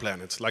on our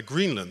planet, like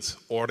Greenland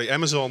or the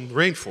Amazon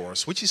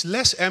rainforest, which is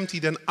less empty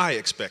than I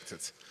expected.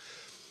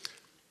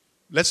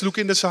 Let's look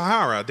in the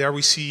Sahara. There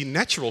we see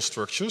natural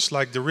structures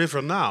like the river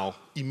Nile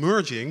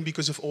emerging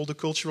because of all the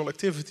cultural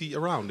activity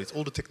around it,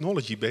 all the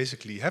technology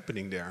basically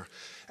happening there.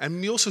 And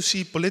we also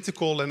see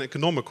political and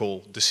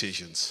economical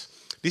decisions.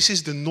 This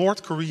is the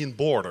North Korean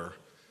border.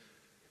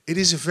 It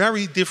is a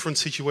very different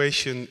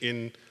situation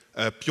in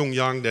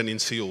Pyongyang than in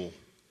Seoul.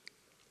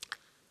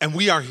 And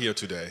we are here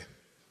today,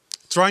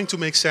 trying to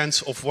make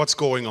sense of what's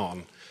going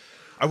on.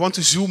 I want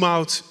to zoom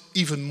out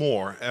even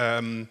more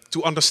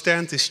to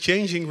understand this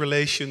changing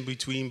relation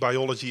between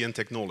biology and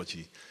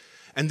technology.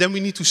 And then we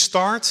need to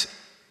start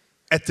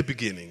at the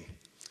beginning.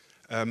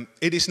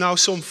 It is now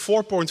some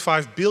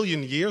 4.5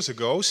 billion years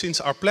ago since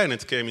our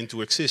planet came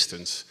into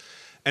existence.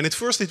 And at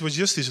first it was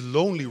just this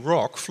lonely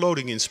rock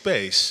floating in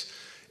space.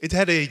 It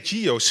had a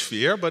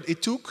geosphere, but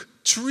it took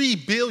 3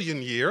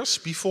 billion years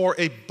before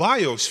a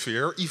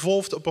biosphere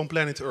evolved upon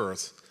planet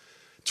Earth.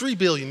 3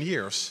 billion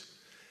years.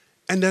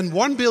 And then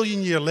 1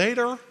 billion years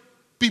later,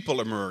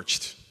 people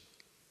emerged.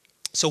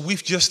 So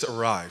we've just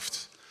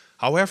arrived.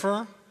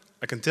 However,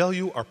 I can tell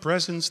you our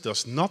presence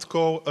does not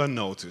go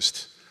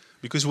unnoticed.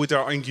 Because with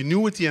our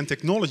ingenuity and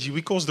technology,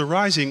 we cause the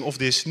rising of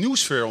this new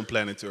sphere on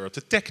planet Earth,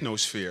 the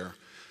technosphere.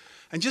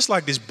 And just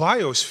like this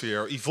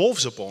biosphere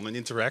evolves upon and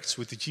interacts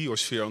with the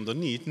geosphere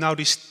underneath, now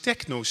this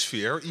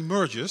technosphere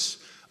emerges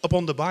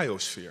upon the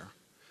biosphere.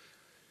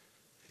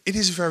 It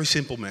is a very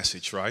simple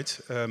message, right?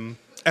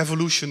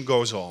 Evolution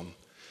goes on.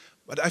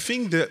 But I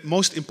think the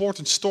most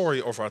important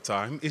story of our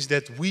time is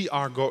that we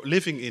are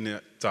living in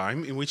a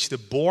time in which the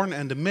born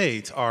and the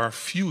made are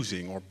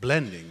fusing or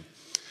blending.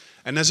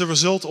 And as a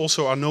result,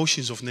 also our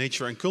notions of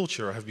nature and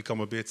culture have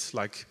become a bit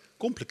like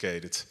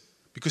complicated.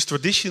 Because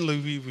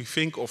traditionally we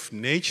think of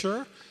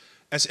nature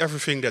as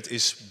everything that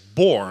is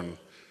born.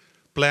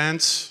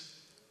 Plants,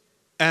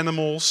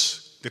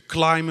 animals, the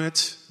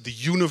climate, the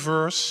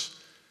universe.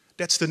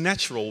 That's the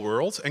natural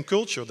world, and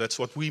culture, that's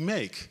what we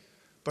make.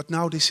 But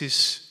now this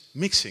is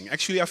mixing.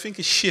 Actually, I think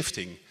it's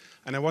shifting.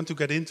 And I want to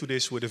get into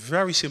this with a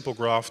very simple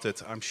graph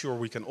that I'm sure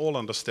we can all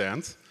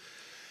understand.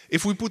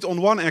 If we put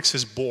on one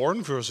axis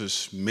born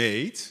versus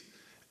made,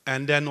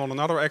 and then on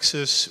another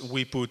axis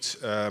we put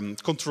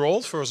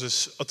controlled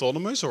versus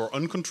autonomous or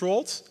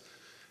uncontrolled,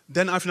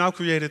 then I've now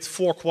created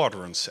 4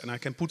 quadrants, and I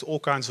can put all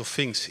kinds of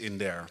things in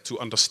there to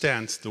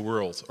understand the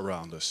world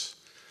around us.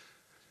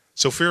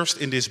 So first,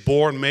 in this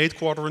born-made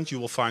quadrant, you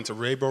will find a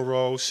rainbow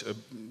rose, a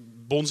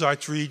bonsai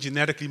tree,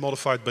 genetically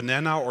modified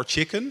banana or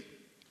chicken.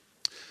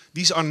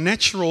 These are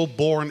natural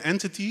born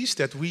entities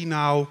that we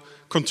now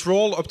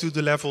control up to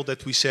the level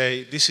that we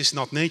say, this is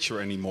not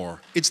nature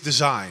anymore, it's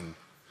design.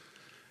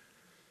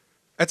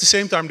 At the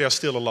same time, there's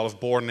still a lot of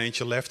born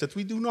nature left that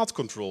we do not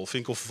control.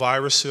 Think of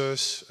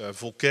viruses,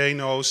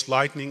 volcanoes,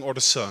 lightning, or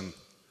the sun.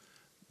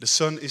 The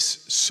sun is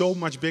so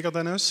much bigger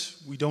than us.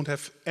 We don't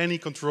have any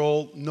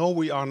control. No,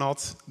 we are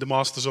not the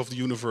masters of the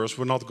universe.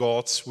 We're not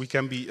gods. We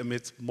can be a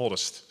bit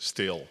modest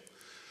still.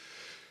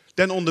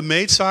 Then on the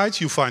made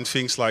side, you find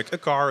things like a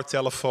car, a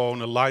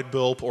telephone, a light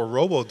bulb, or a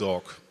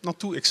robo-dog. Not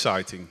too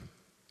exciting.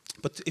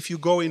 But if you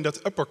go in that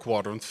upper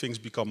quadrant, things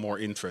become more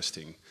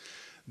interesting.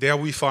 There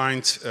we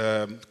find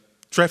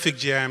traffic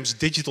jams,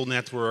 digital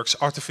networks,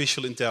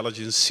 artificial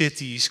intelligence,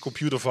 cities,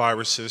 computer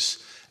viruses,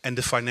 and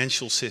the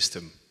financial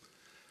system.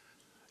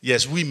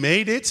 Yes, we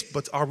made it,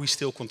 but are we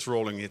still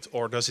controlling it?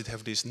 Or does it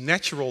have this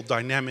natural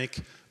dynamic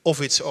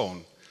of its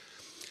own?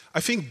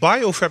 I think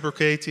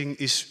biofabricating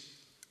is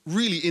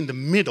really in the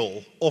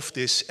middle of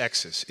this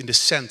axis, in the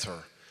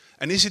center.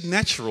 And is it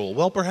natural?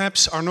 Well,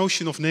 perhaps our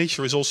notion of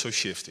nature is also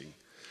shifting.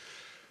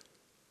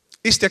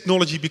 Is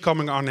technology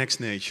becoming our next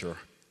nature?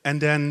 And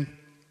then,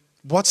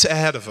 what's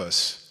ahead of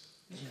us?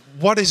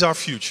 What is our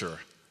future?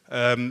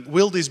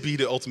 Will this be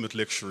the ultimate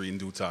luxury in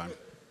due time?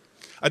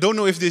 I don't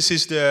know if this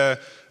is the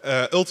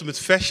ultimate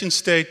fashion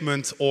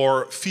statement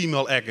or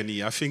female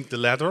agony. I think the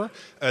latter.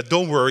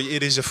 Don't worry,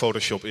 it is a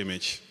Photoshop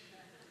image.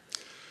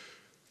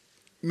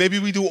 Maybe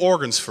we do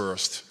organs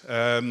first.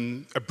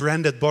 A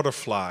branded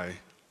butterfly.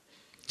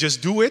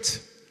 Just do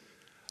it.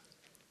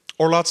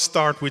 Or let's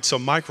start with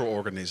some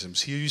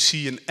microorganisms. Here you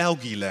see an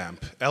algae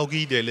lamp.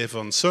 Algae, they live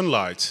on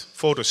sunlight,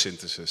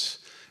 photosynthesis.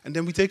 And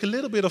then we take a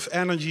little bit of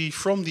energy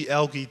from the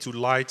algae to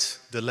light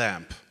the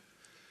lamp.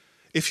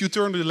 If you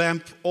turn the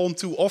lamp on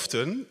too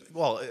often,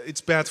 well, it's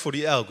bad for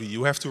the algae.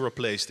 You have to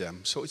replace them.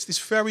 So it's this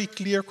very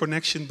clear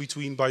connection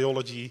between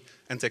biology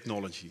and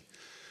technology,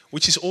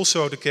 which is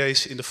also the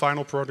case in the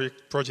final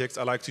project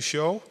I like to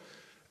show.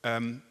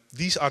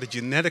 These are the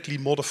genetically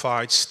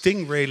modified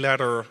stingray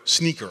leather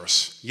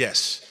sneakers.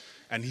 Yes.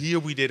 And here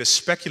we did a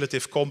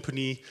speculative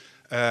company.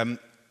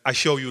 I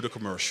show you the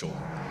commercial.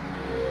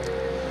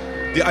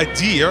 The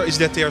idea is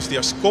that there's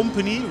this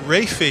company,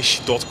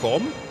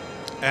 rayfish.com,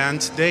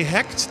 and they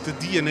hacked the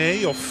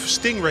DNA of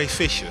stingray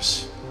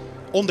fishes.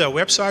 On their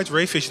website,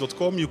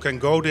 rayfish.com, you can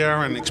go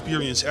there and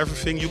experience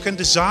everything. You can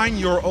design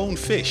your own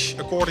fish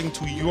according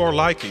to your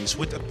likings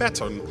with a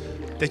pattern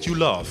that you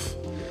love.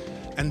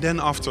 And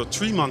then after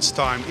 3 months'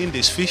 time in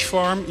this fish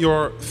farm,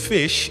 your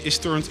fish is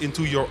turned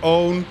into your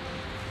own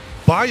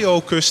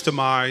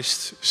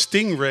bio-customized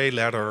stingray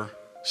leather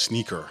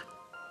sneaker.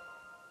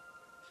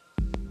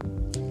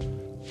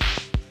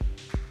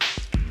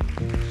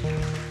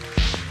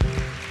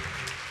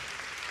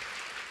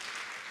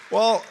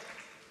 Well,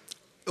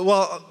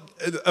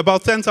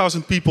 about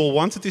 10,000 people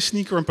wanted this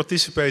sneaker and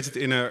participated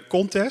in a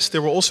contest.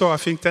 There were also, I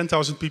think,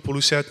 10,000 people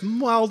who said,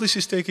 well, this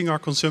is taking our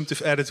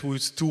consumptive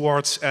attitude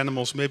towards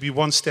animals maybe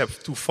one step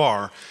too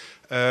far.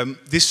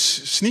 This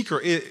sneaker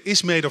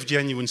is made of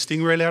genuine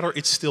stingray leather.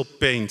 It's still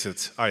painted,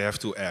 I have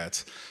to add.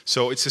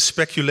 So it's a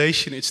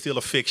speculation, it's still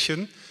a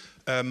fiction.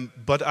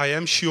 But I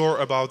am sure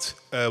about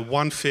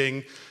one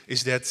thing,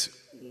 is that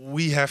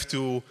we have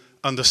to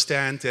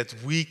understand that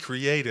we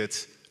created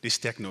this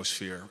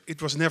technosphere.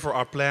 It was never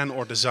our plan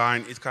or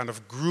design, it kind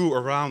of grew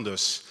around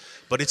us,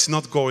 but it's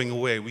not going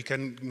away. We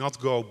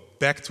cannot go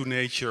back to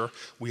nature.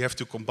 We have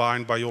to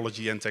combine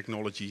biology and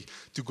technology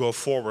to go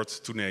forward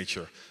to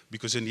nature.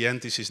 Because in the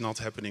end, this is not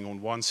happening on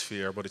one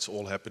sphere, but it's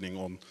all happening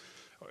on,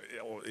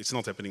 it's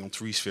not happening on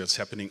three spheres, it's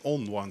happening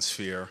on one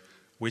sphere,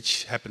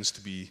 which happens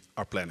to be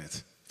our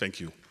planet. Thank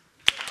you.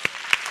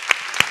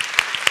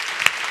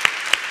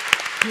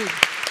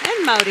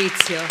 And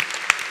Maurizio,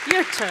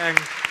 your turn.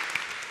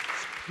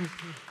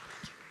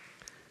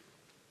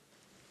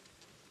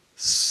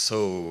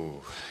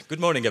 So, good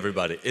morning,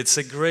 everybody. It's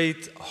a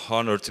great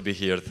honor to be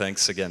here.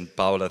 Thanks again,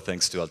 Paola.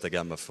 Thanks to Alta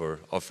Gamma for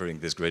offering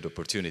this great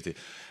opportunity.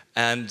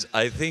 And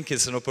I think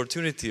it's an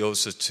opportunity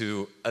also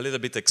to a little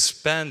bit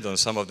expand on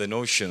some of the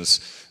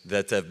notions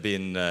that have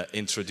been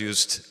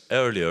introduced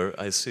earlier.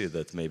 I see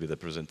that maybe the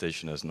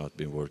presentation has not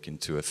been working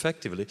too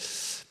effectively,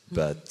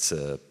 but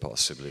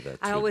possibly that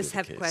I always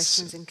have case.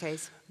 Questions in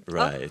case.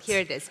 Right. Oh, here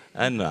it is.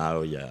 And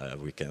now, yeah,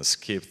 we can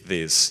skip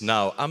this.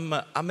 Now, I'm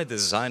a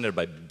designer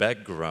by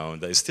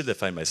background. I still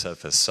define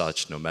myself as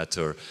such, no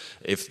matter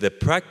if the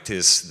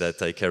practice that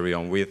I carry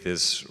on with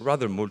is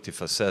rather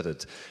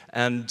multifaceted.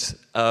 And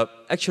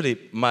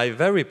actually, my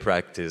very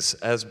practice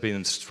has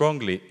been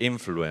strongly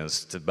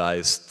influenced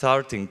by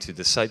starting to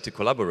decide to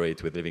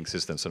collaborate with living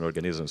systems and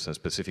organisms, and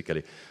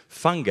specifically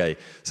fungi,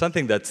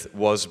 something that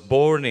was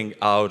born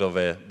out of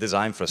a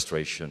design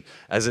frustration.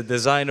 As a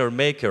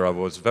designer-maker, I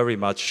was very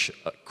much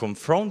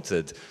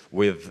confronted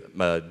with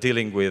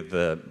dealing with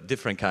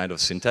different kinds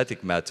of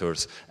synthetic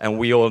matters, and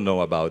we all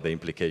know about the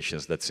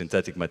implications that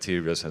synthetic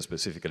materials, and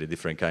specifically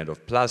different kinds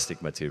of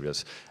plastic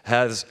materials,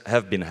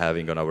 have been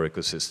having on our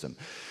ecosystem.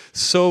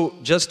 So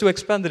just to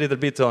expand a little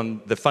bit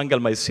on the fungal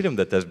mycelium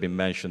that has been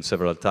mentioned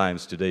several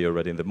times today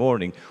already in the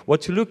morning,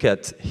 what you look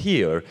at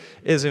here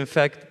is in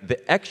fact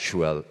the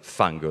actual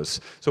fungus.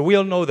 So we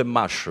all know the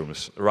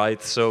mushrooms,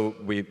 right? So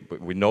we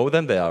know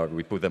them,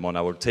 we put them on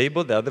our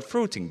table, they are the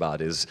fruiting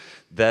bodies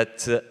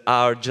that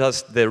are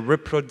just the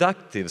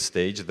reproductive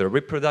stage, the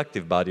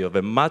reproductive body of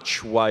a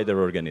much wider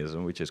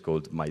organism, which is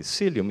called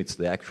mycelium. It's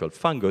the actual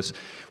fungus,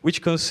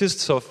 which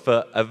consists of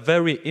a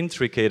very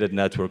intricate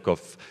network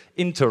of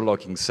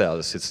interlocking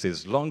cells. It's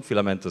these long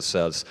filamentous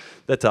cells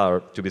that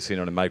are to be seen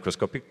on a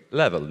microscopic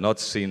level, not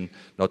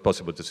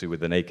possible to see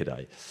with the naked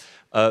eye.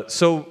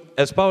 So,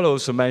 as Paola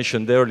also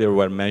mentioned earlier,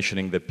 when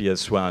mentioning the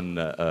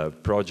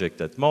PS1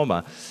 project at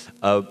MoMA,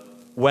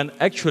 when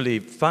actually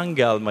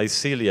fungal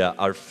mycelia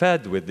are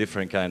fed with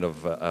different kind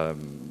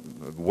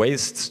of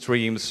waste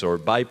streams or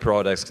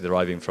byproducts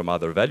deriving from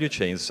other value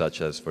chains,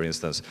 such as, for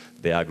instance,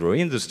 the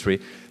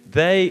agro-industry,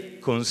 they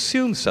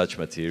consume such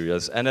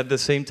materials, and at the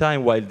same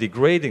time, while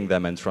degrading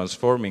them and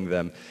transforming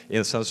them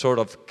in some sort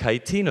of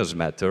chitinous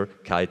matter,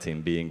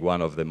 chitin being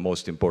one of the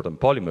most important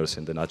polymers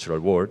in the natural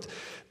world,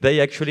 they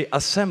actually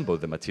assemble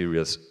the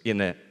materials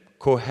in a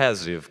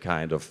cohesive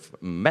kind of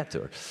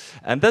matter.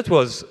 And that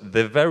was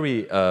the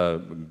very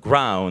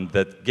ground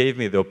that gave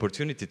me the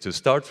opportunity to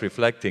start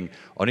reflecting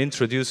on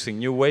introducing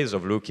new ways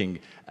of looking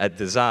at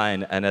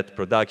design and at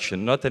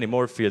production, not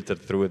anymore filtered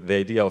through the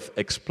idea of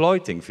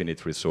exploiting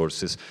finite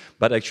resources,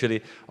 but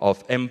actually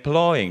of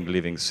employing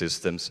living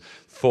systems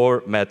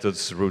for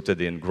methods rooted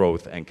in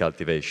growth and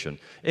cultivation,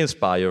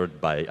 inspired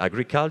by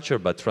agriculture,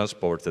 but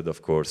transported,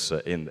 of course,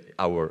 in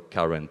our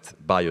current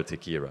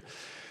biotech era.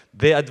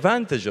 The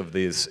advantage of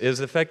this is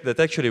the fact that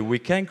actually we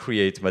can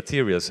create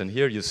materials, and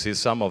here you see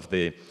some of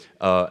the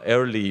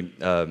early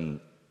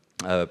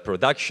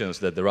productions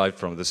that derive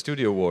from the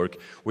studio work.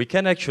 We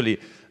can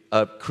actually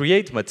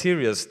create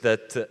materials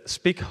that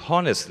speak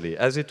honestly,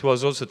 as it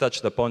was also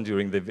touched upon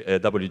during the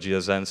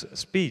W.G.S.N's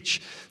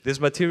speech. These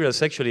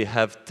materials actually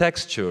have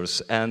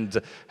textures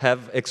and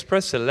have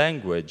expressed a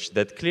language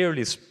that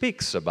clearly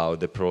speaks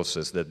about the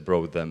process that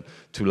brought them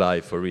to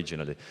life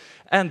originally.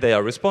 And they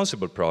are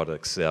responsible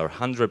products. They are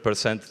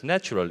 100%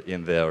 natural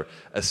in their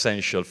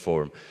essential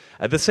form.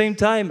 At the same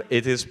time,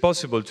 it is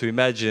possible to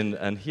imagine,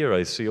 and here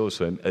I see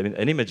also an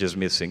image is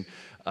missing,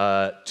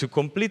 to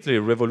completely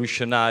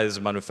revolutionize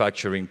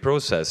manufacturing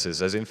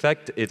processes, as in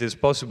fact it is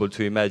possible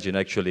to imagine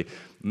actually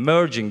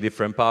merging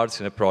different parts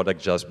in a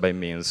product just by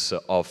means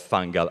of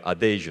fungal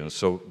adhesion,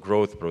 so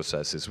growth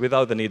processes,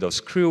 without the need of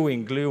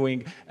screwing,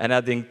 gluing, and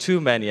adding too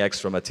many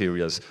extra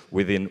materials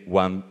within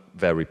one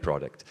very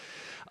product.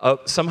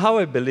 Somehow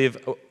I believe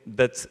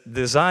that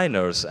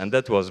designers, and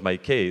that was my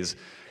case,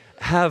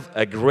 have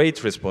a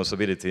great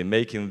responsibility in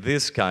making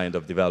this kind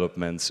of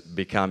developments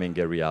becoming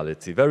a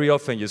reality. Very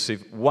often you see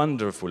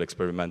wonderful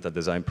experimental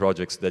design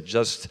projects that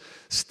just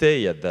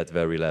stay at that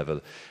very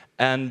level.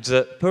 And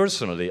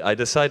personally, I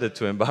decided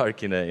to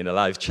embark in a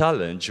life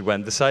challenge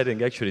when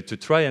deciding actually to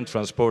try and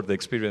transport the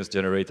experience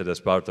generated as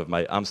part of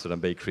my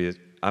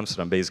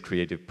Amsterdam-based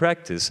creative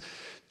practice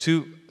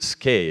to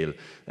scale,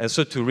 and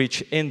so to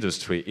reach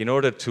industry in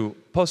order to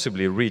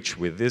possibly reach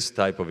with this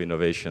type of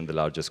innovation the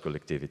largest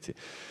collectivity.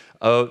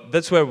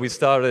 That's where we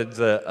started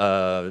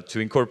to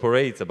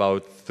incorporate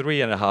about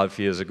 3.5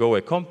 years ago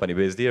a company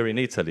based here in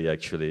Italy,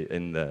 actually,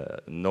 in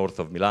the north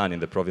of Milan, in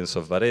the province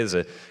of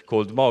Varese,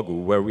 called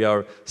Mogu, where we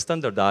are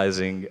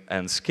standardizing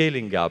and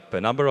scaling up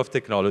a number of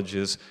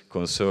technologies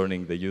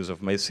concerning the use of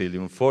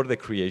mycelium for the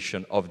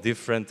creation of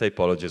different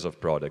typologies of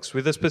products,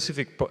 with a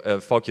specific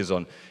focus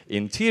on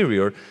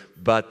interior,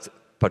 but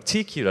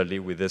particularly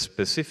with a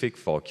specific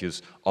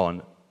focus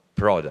on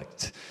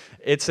product.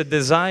 It's a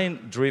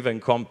design-driven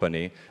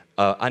company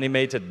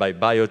animated by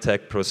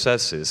biotech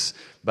processes,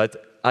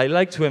 but I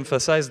like to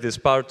emphasize this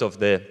part of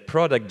the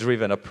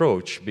product-driven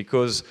approach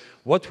because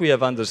what we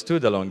have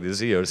understood along these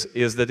years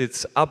is that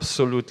it's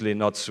absolutely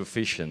not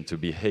sufficient to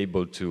be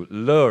able to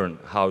learn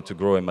how to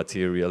grow a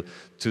material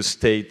to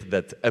state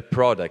that a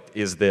product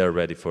is there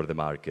ready for the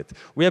market.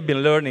 We have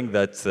been learning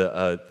that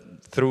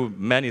through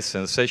many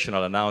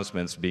sensational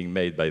announcements being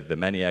made by the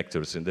many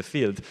actors in the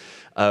field,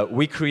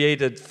 we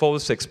created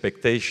false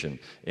expectation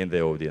in the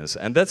audience.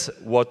 And that's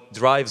what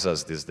drives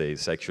us these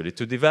days, actually,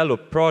 to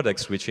develop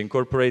products which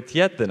incorporate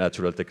yet the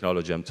natural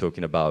technology I'm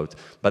talking about,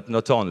 but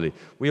not only.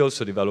 We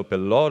also develop a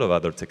lot of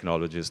other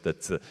technologies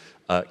that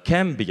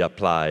can be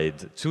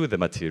applied to the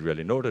material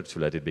in order to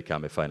let it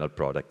become a final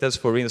product. As,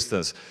 for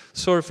instance,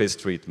 surface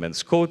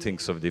treatments,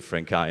 coatings of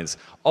different kinds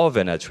of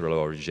a natural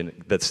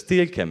origin that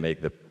still can make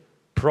the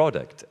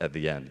product at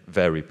the end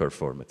very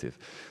performative.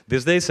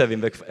 These days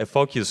having a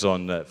focus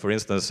on, for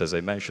instance, as I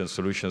mentioned,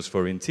 solutions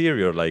for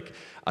interior like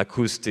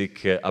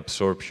acoustic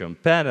absorption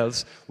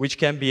panels, which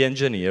can be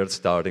engineered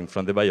starting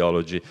from the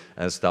biology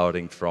and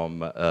starting from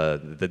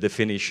the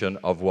definition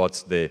of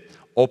what's the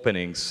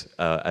openings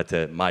at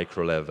a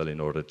micro level in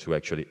order to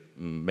actually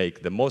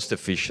make the most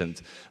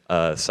efficient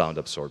sound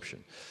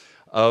absorption.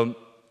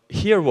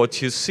 Here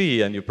what you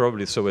see, and you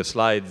probably saw a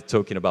slide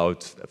talking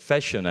about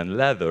fashion and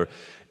leather,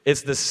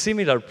 it's the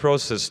similar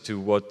process to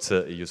what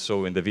you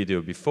saw in the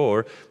video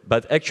before,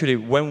 but actually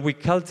when we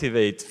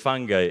cultivate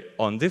fungi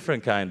on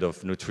different kind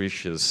of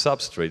nutritious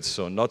substrates,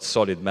 so not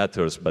solid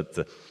matters,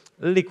 but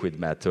liquid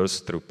matters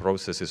through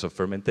processes of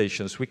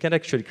fermentations, we can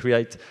actually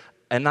create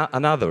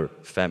another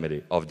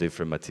family of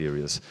different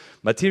materials.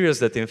 Materials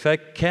that in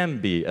fact can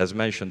be, as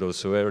mentioned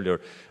also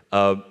earlier,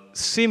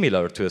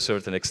 similar to a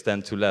certain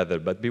extent to leather,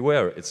 but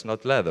beware, it's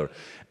not leather.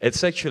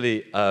 It's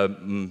actually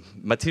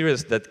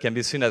materials that can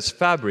be seen as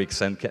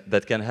fabrics and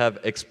that can have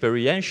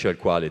experiential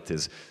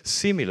qualities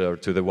similar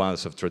to the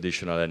ones of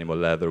traditional animal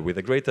leather, with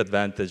a great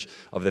advantage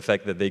of the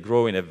fact that they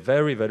grow in a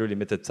very, very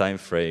limited time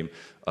frame,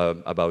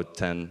 about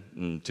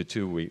 10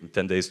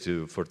 days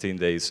to 14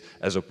 days,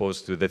 as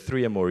opposed to the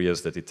 3 or more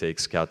years that it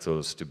takes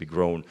cattle to be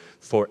grown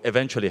for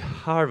eventually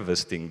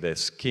harvesting the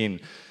skin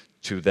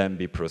to then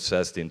be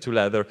processed into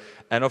leather.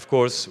 And of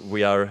course,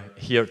 we are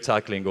here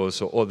tackling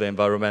also all the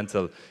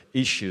environmental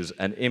issues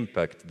and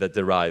impact that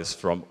derives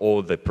from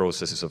all the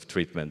processes of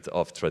treatment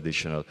of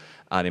traditional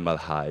animal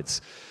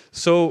hides.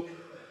 So,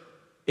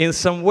 in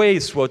some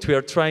ways, what we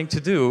are trying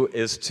to do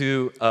is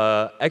to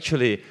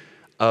actually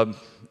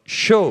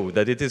show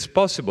that it is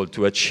possible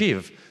to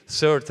achieve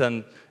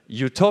certain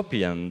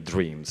utopian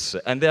dreams,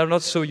 and they are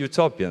not so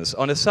utopians.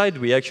 On a side,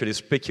 we actually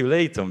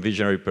speculate on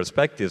visionary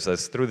perspectives,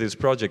 as through this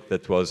project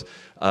that was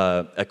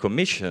a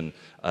commission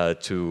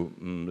to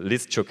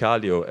Liz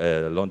Ciocalio,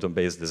 a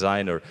London-based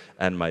designer,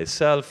 and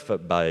myself,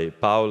 by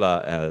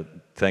Paola,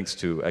 thanks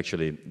to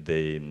actually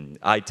the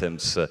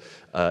items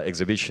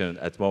exhibition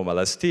at MoMA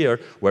last year,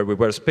 where we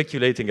were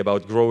speculating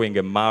about growing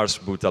a Mars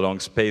boot along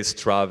space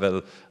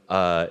travel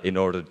in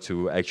order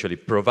to actually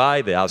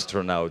provide the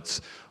astronauts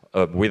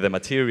with the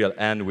material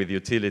and with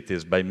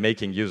utilities by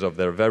making use of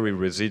their very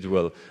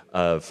residual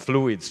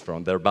fluids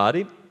from their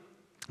body.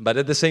 But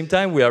at the same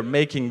time, we are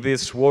making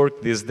this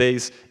work these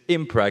days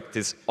in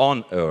practice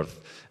on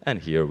Earth. And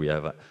here we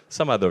have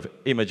some other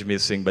image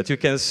missing, but you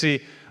can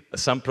see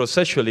some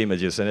processual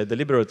images, and I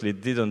deliberately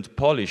didn't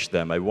polish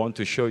them. I want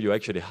to show you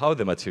actually how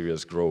the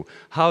materials grow,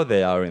 how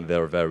they are in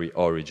their very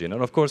origin.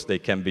 And of course, they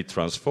can be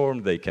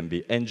transformed, they can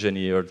be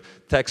engineered,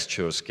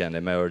 textures can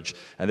emerge,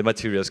 and the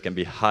materials can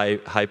be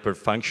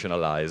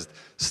hyper-functionalized,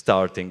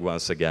 starting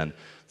once again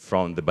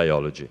from the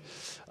biology.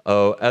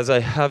 As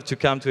I have to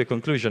come to a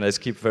conclusion, I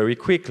skip very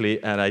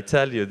quickly, and I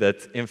tell you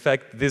that, in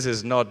fact, this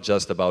is not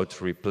just about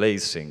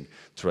replacing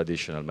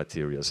traditional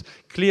materials.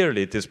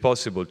 Clearly, it is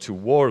possible to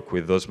work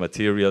with those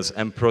materials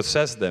and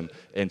process them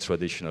in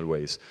traditional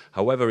ways.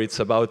 However, it's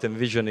about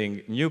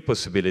envisioning new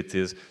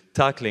possibilities,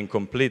 tackling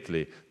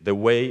completely the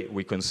way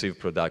we conceive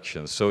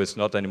production. So it's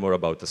not anymore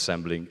about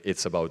assembling,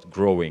 it's about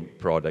growing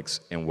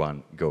products in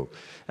one go.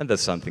 And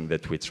that's something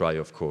that we try,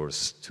 of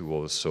course, to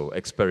also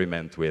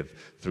experiment with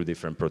through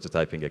different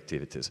prototyping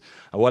activities.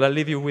 I want to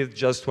leave you with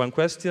just one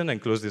question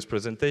and close this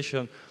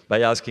presentation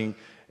by asking,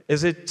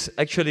 is it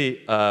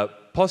actually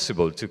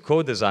possible to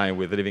co-design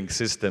with living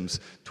systems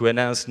to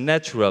enhance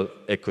natural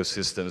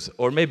ecosystems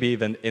or maybe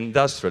even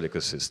industrial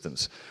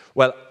ecosystems?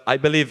 Well, I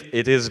believe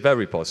it is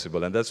very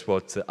possible, and that's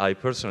what I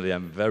personally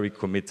am very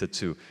committed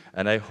to.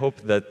 And I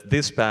hope that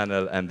this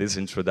panel and these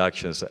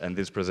introductions and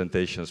these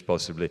presentations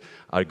possibly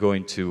are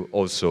going to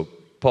also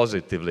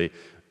positively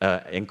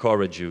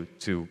encourage you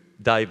to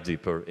dive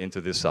deeper into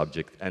this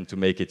subject and to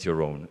make it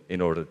your own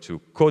in order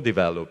to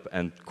co-develop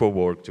and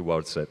co-work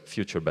towards a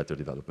future better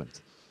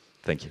development.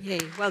 Thank you. Yay,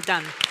 well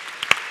done.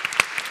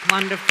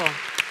 Wonderful.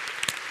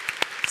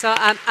 So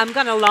I'm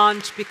going to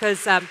launch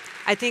because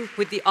I think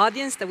with the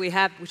audience that we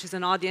have, which is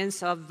an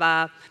audience of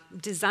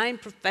design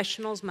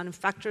professionals,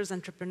 manufacturers,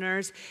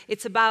 entrepreneurs,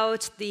 it's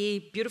about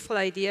the beautiful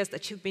ideas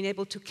that you've been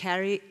able to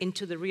carry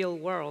into the real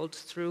world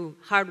through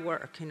hard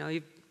work. You know,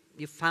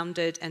 you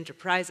founded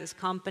enterprises,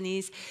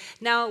 companies.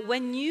 Now,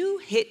 when you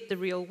hit the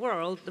real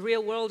world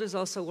is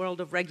also a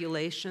world of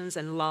regulations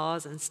and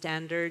laws and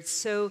standards.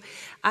 So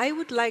I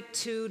would like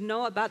to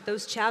know about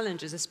those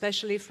challenges,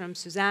 especially from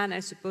Suzanne, I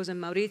suppose,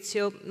 and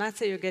Maurizio.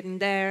 Natsai, you're getting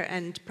there,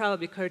 and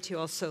probably Koert, you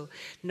also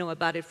know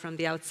about it from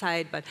the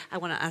outside, but I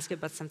want to ask you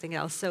about something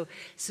else. So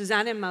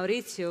Suzanne and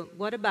Maurizio,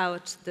 what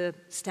about the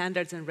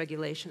standards and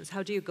regulations?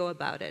 How do you go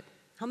about it?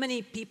 How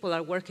many people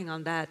are working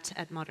on that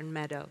at Modern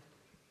Meadow?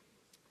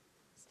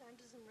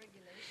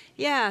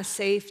 Yeah,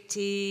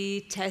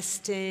 safety,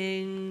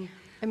 testing.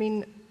 I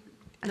mean,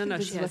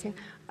 this is working.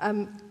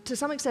 To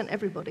some extent,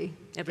 everybody.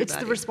 It's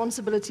the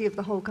responsibility of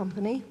the whole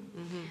company.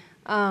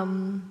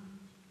 Mm-hmm.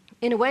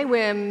 In a way,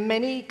 we're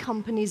many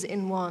companies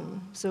in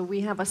one. So we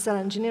have a cell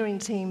engineering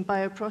team,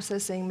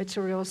 bioprocessing,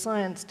 material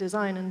science,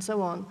 design, and so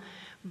on.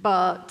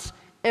 But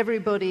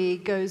everybody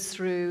goes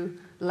through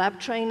lab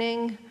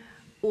training,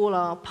 all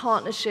our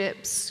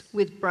partnerships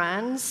with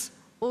brands,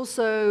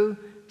 also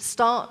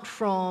start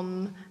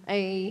from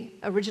an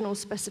original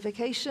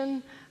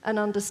specification, an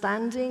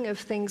understanding of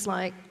things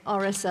like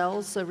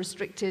RSLs, so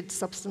restricted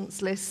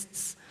substance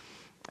lists.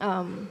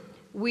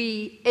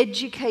 We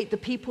educate the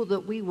people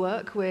that we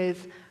work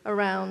with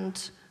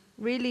around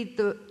really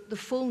the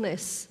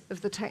fullness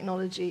of the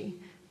technology,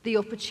 the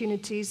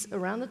opportunities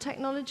around the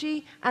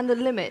technology, and the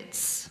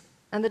limits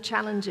and the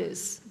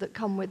challenges that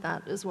come with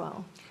that as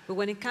well. But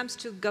when it comes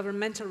to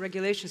governmental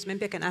regulations,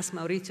 maybe I can ask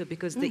Maurizio,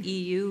 because the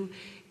EU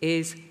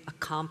is a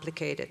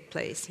complicated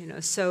place, you know.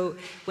 So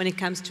when it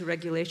comes to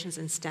regulations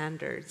and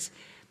standards,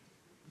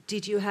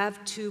 did you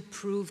have to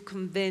prove,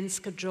 convince,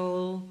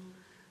 cajole?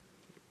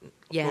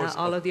 Yeah,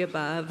 all of the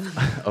above.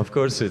 Of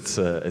course, it's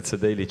a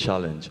daily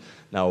challenge.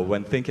 Now,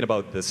 when thinking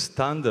about the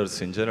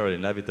standards in general,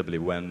 inevitably,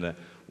 when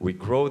we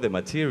grow the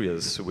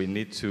materials, we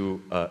need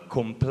to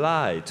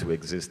comply to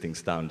existing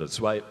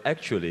standards. While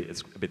actually,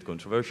 it's a bit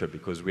controversial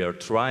because we are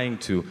trying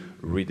to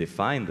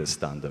redefine the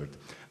standard.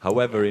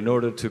 However, in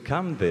order to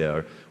come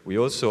there, we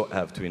also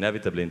have to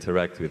inevitably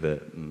interact with a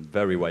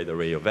very wide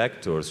array of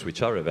actors,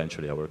 which are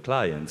eventually our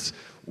clients,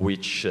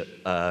 which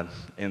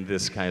in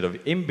this kind of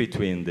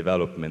in-between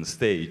development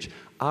stage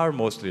are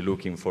mostly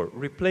looking for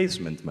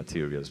replacement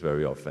materials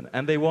very often.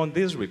 And they want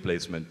these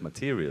replacement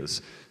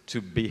materials to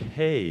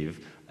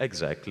behave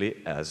exactly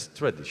as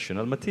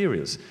traditional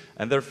materials.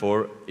 And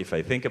therefore, if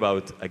I think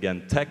about,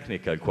 again,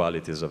 technical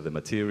qualities of the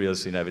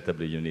materials,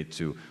 inevitably you need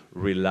to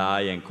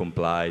rely and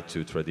comply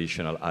to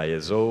traditional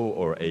ISO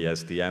or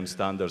ASTM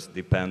standards,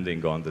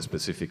 depending on the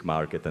specific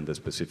market and the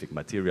specific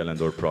material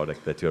and or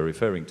product that you're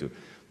referring to.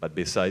 But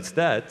besides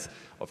that,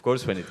 of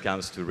course, when it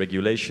comes to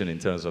regulation in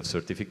terms of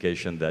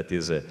certification, that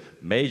is a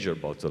major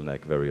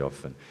bottleneck very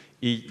often.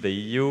 The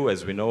EU,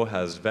 as we know,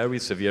 has very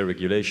severe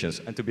regulations,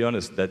 and to be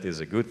honest, that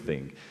is a good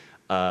thing.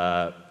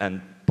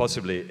 And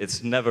possibly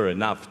it's never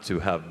enough to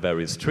have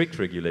very strict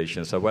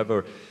regulations.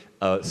 However,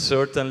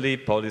 certainly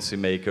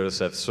policymakers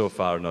have so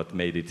far not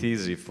made it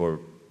easy for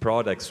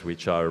products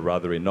which are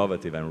rather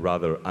innovative and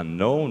rather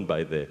unknown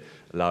by the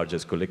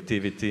largest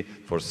collectivity,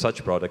 for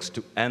such products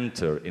to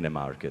enter in a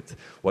market.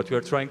 What we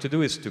are trying to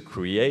do is to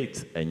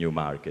create a new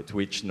market,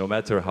 which no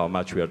matter how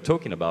much we are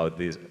talking about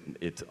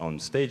it on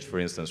stage, for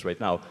instance, right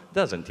now,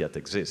 doesn't yet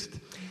exist.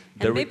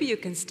 And maybe you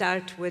can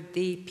start with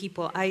the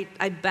people. I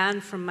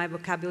banned from my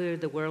vocabulary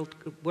the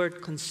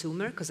word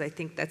consumer, because I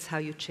think that's how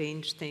you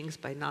change things,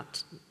 by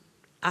not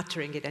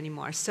uttering it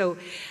anymore. So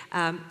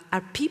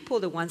are people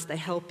the ones that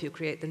help you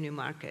create the new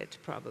market,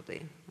 probably?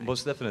 Right?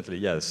 Most definitely,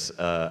 yes.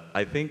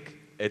 I think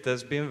it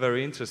has been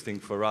very interesting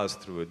for us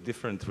through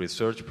different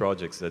research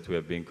projects that we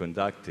have been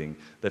conducting,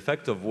 the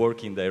fact of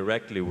working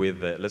directly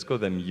with, let's call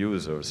them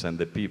users and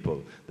the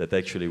people that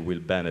actually will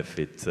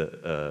benefit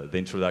the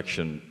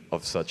introduction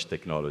of such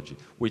technology,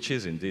 which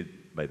is indeed,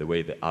 by the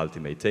way, the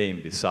ultimate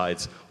aim,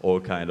 besides all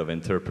kind of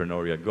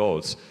entrepreneurial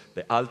goals.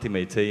 The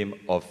ultimate aim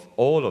of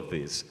all of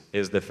this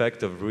is the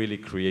fact of really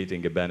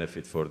creating a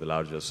benefit for the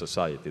larger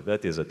society.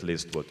 That is at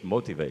least what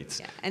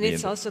motivates. Yeah. And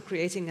it's also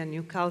creating a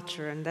new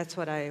culture, and that's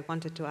what I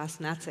wanted to ask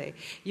Natsai.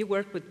 You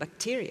work with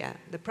bacteria.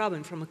 The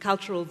problem from a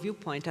cultural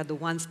viewpoint are the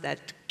ones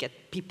that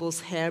get people's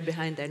hair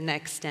behind their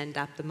necks stand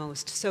up the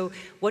most. So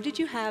what did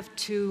you have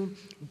to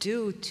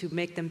do to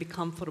make them be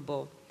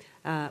comfortable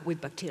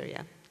with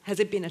bacteria? Has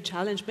it been a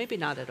challenge? Maybe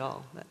not at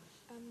all. But.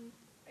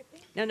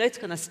 No, it's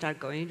going to start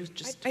going.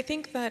 I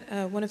think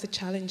that one of the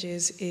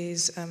challenges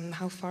is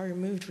how far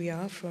removed we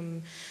are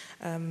from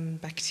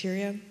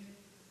bacteria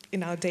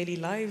in our daily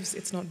lives.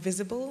 It's not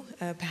visible.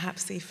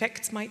 Perhaps the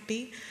effects might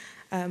be.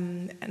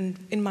 And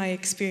in my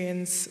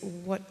experience,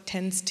 what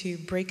tends to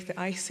break the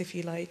ice, if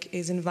you like,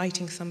 is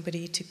inviting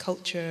somebody to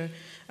culture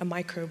a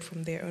microbe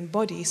from their own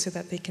body so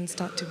that they can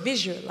start to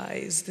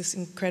visualize this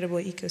incredible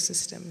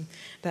ecosystem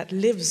that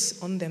lives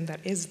on them,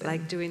 that is them.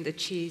 Like doing the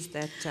cheese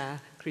that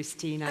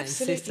Christina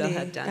Absolutely. and Sister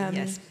had done,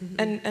 yes.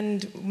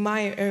 And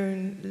my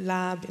own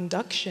lab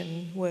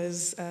induction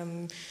was,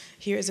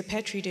 here is a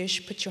Petri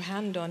dish, put your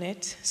hand on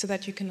it so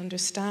that you can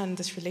understand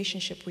this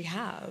relationship we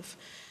have.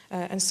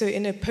 And so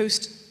in a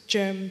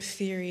post-germ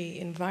theory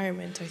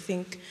environment, I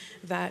think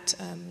that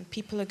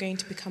people are going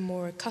to become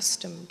more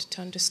accustomed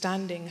to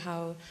understanding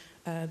how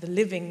the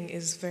living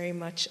is very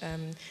much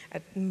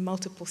at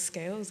multiple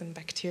scales, and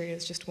bacteria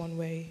is just one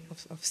way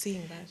of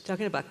seeing that.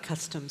 Talking about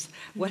customs,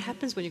 what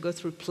happens when you go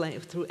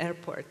through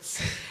airports?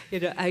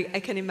 You know, I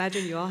can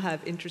imagine you all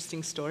have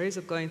interesting stories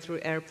of going through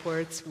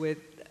airports with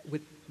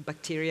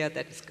bacteria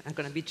that is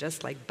going to be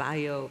just like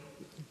bio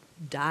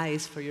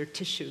dyes for your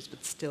tissues,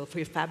 but still for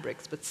your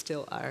fabrics, but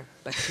still are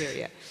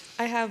bacteria.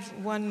 I have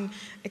one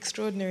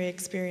extraordinary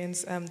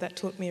experience that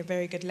taught me a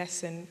very good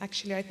lesson.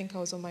 Actually, I think I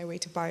was on my way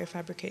to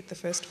biofabricate the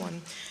first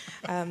one,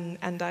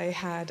 and I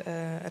had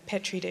a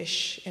Petri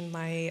dish in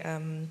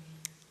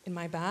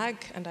my bag,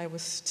 and I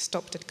was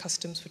stopped at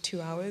customs for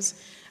 2 hours,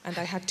 and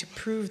I had to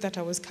prove that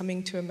I was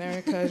coming to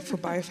America for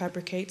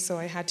Biofabricate, so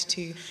I had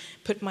to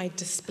put my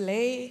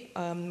display,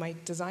 my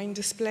design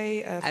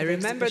display. I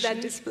remember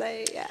that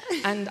display, yeah.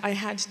 And I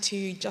had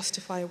to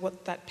justify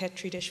what that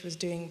Petri dish was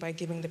doing by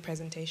giving the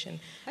presentation.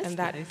 That's and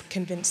that nice.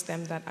 Convinced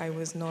them that I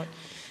was not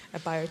a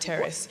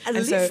bioterrorist. Well,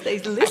 at least they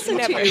listen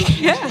never, to you.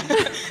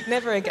 Yeah.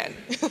 Never again.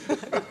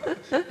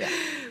 Yeah.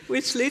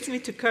 Which leads me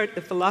to Koert,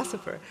 the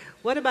philosopher.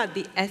 What about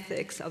the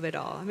ethics of it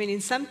all? I mean, in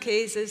some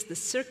cases, the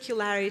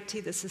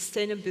circularity, the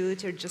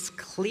sustainability are just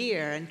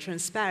clear and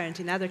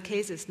transparent. In other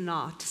cases,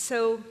 not.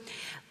 So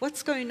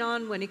what's going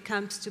on when it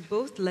comes to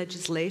both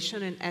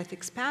legislation and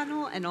ethics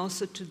panel and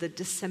also to the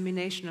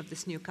dissemination of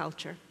this new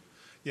culture?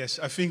 Yes,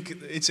 I think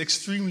it's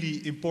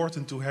extremely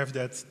important to have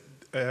that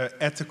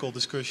ethical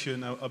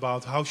discussion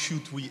about how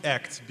should we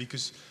act,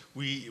 because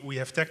we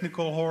have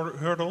technical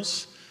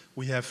hurdles,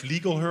 we have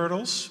legal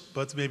hurdles,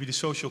 but maybe the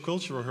social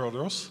cultural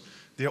hurdles,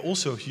 they're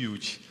also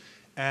huge.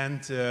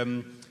 And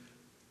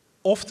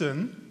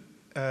often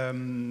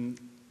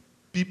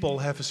people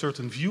have a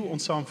certain view on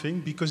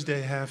something because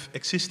they have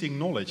existing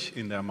knowledge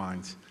in their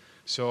mind.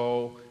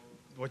 So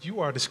what you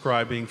are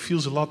describing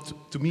feels a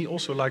lot to me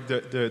also like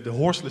the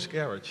horseless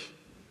carriage.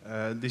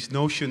 This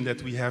notion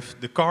that we have,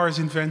 the car is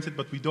invented,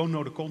 but we don't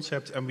know the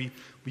concept, and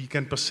we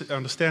can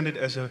understand it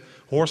as a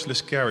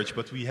horseless carriage,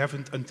 but we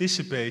haven't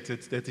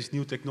anticipated that this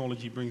new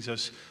technology brings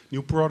us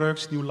new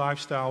products, new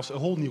lifestyles, a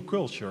whole new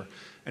culture.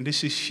 And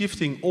this is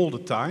shifting all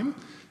the time.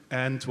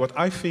 And what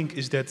I think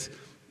is that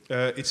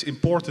it's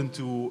important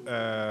to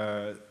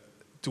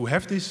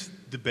have this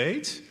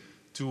debate,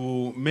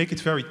 to make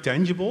it very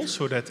tangible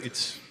so that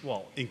it's,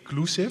 well,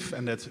 inclusive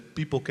and that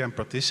people can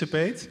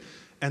participate,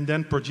 and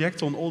then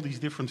project on all these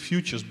different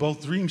futures,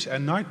 both dreams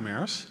and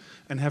nightmares,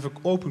 and have an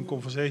open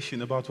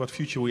conversation about what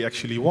future we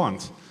actually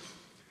want.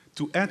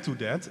 To add to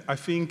that, I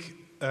think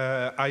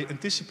I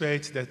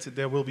anticipate that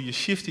there will be a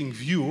shifting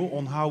view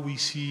on how we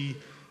see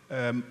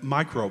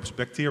microbes,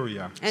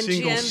 bacteria, and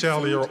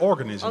single-cellular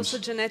organisms. Also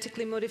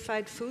genetically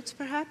modified foods,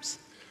 perhaps?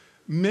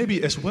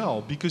 Maybe as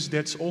well, because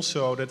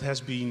that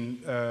has been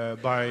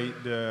by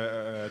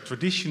the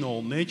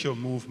traditional nature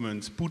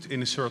movement put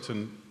in a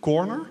certain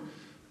corner.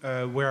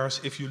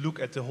 Whereas if you look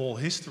at the whole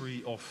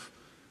history of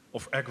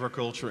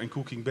agriculture and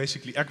cooking,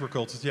 basically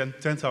agriculture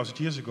 10,000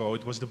 years ago,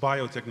 it was the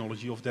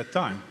biotechnology of that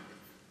time.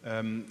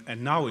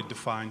 And now it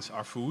defines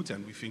our food,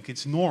 and we think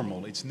it's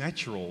normal, it's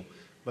natural,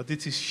 but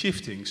it is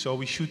shifting. So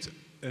we should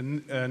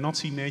not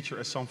see nature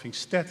as something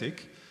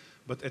static,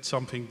 but as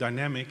something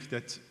dynamic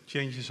that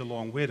changes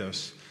along with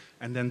us.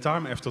 And then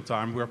time after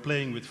time we're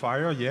playing with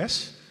fire,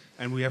 yes,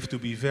 and we have to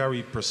be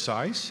very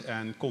precise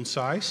and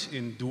concise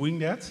in doing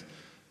that.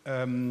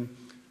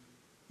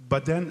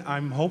 But then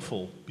I'm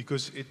hopeful,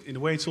 because in a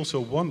way it's also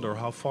a wonder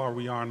how far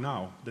we are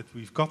now, that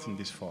we've gotten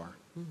this far.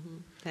 Mm-hmm.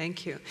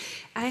 Thank you.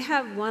 I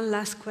have one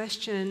last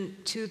question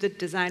to the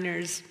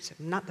designers, so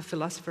not the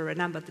philosopher right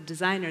now, but the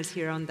designers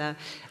here on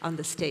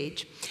the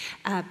stage.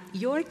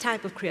 Your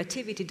type of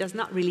creativity does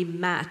not really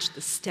match the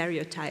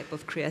stereotype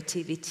of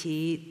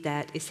creativity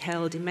that is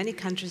held in many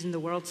countries in the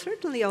world,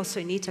 certainly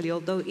also in Italy,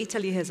 although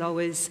Italy has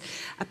always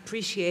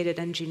appreciated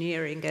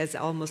engineering as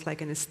almost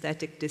like an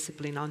aesthetic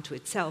discipline unto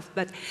itself.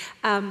 But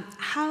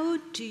how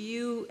do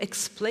you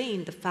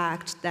explain the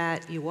fact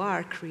that you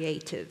are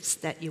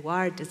creatives, that you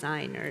are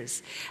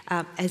designers,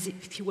 as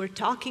if you were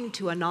talking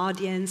to an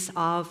audience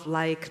of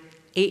like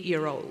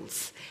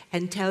 8-year-olds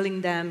and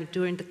telling them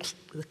during the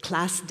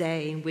class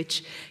day in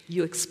which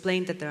you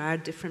explain that there are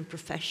different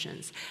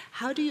professions,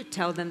 how do you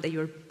tell them that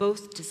you're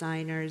both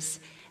designers,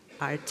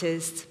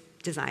 artists,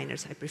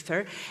 designers I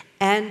prefer,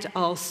 and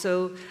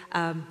also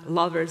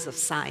lovers of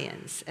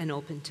science and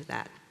open to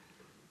that?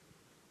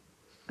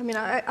 I mean,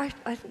 I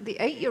think the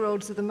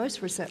 8-year-olds are the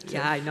most receptive.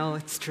 Yeah, I know,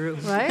 it's true.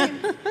 Right?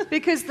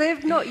 Because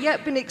they've not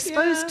yet been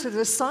exposed to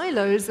the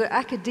silos that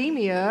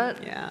academia,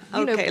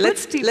 Okay,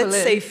 puts people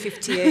let's in. say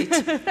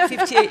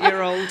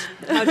 58-year-old.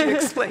 How do you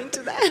explain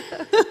to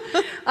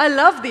that? I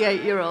love the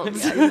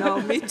 8-year-olds. Yeah, I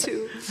know, me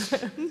too.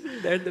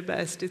 They're the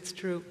best, it's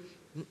true.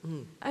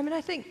 I mean,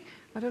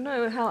 I don't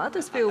know how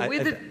others feel.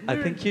 I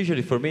think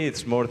usually for me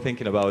it's more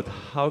thinking about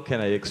how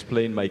can I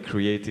explain my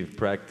creative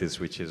practice,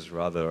 which is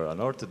rather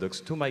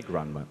unorthodox, to my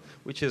grandma,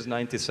 which is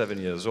 97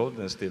 years old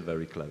and still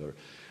very clever.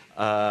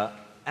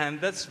 And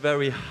that's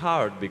very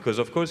hard because,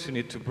 of course, you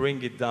need to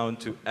bring it down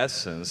to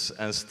essence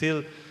and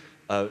still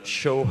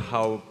show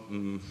how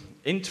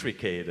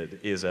intricate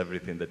is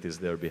everything that is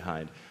there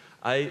behind.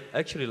 I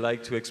actually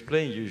like to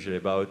explain usually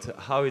about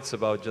how it's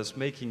about just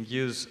making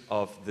use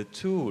of the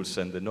tools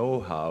and the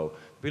know-how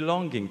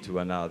belonging to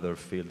another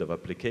field of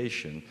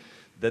application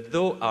that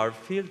though are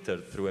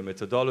filtered through a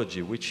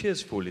methodology which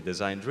is fully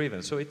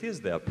design-driven. So it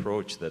is the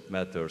approach that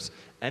matters.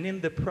 And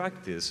in the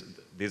practice,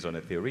 this on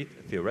a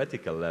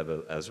theoretical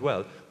level as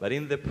well, but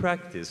in the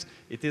practice,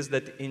 it is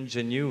that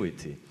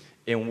ingenuity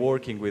in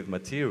working with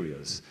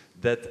materials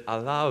that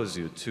allows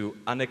you to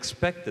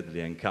unexpectedly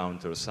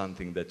encounter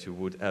something that you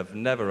would have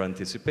never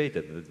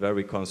anticipated, the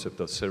very concept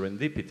of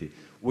serendipity,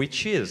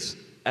 which is,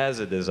 as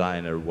a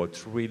designer,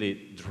 what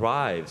really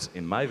drives,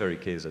 in my very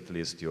case at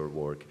least, your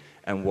work,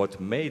 and what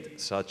made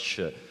such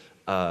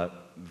a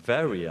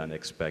very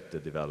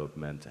unexpected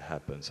development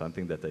happen,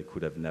 something that I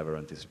could have never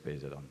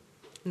anticipated on.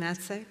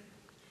 Natsai?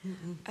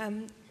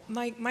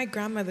 My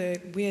grandmother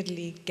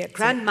weirdly gets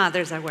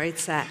Grandmothers are where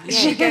it's at. it.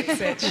 She gets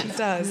it, she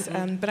does.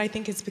 But I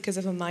think it's because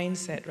of a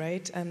mindset,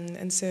 right?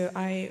 And so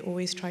I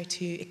always try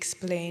to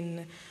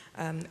explain,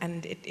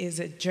 and it is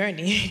a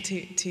journey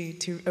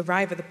to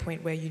arrive at the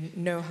point where you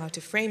know how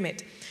to frame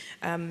it,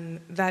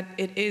 that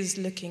it is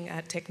looking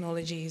at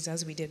technologies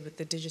as we did with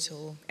the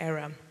digital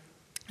era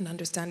and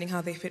understanding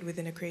how they fit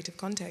within a creative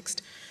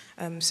context.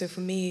 So for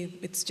me,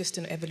 it's just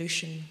an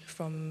evolution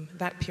from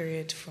that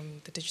period,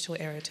 from the digital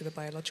era to the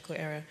biological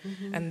era,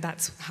 and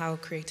that's how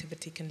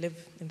creativity can live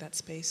in that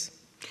space.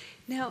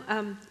 Now,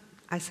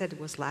 I said it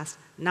was last,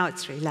 now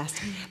it's really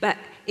last. But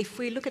if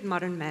we look at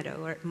modern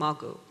Meadow or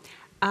Mogu,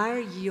 are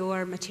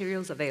your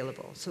materials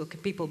available? So can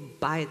people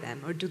buy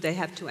them, or do they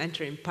have to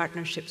enter in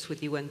partnerships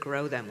with you and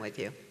grow them with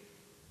you?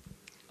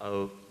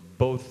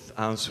 Both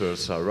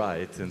answers are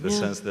right in the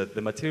sense that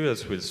the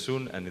materials will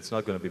soon, and it's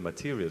not going to be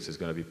materials, it's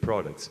going to be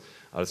products,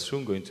 are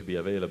soon going to be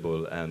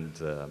available. And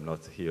I'm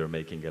not here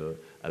making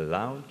a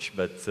launch,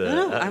 but...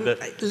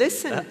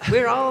 listen,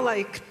 we're all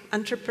like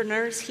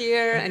entrepreneurs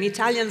here, and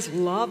Italians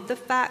love the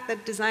fact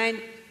that design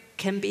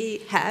can be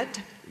had,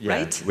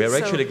 right? We're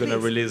actually going to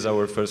release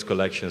our first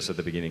collections at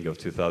the beginning of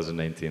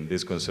 2019,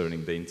 this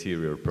concerning the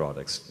interior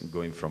products,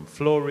 going from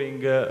flooring,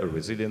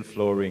 resilient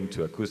flooring,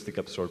 to acoustic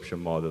absorption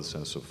models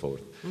and so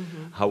forth.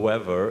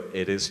 However,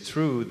 it is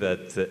true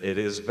that it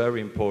is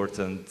very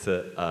important,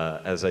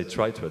 as I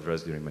tried to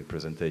address during my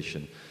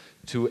presentation,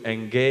 to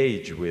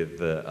engage with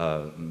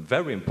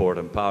very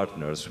important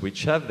partners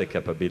which have the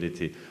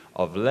capability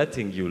of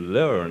letting you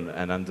learn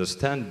and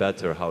understand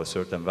better how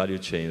certain value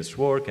chains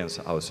work and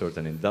how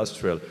certain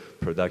industrial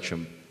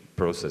production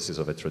processes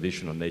of a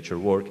traditional nature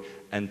work,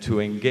 and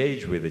to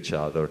engage with each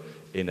other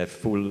in a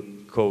full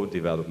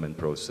co-development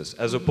process,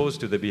 as opposed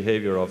to the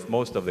behavior of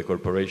most of the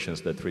corporations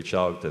that reach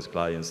out as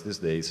clients these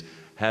days,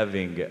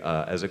 having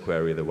as a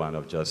query the one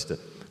of just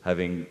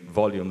having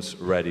volumes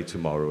ready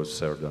tomorrow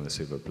served on a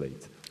silver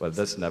plate. Well,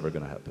 that's never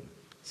going to happen.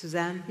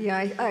 Suzanne? Yeah,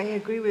 I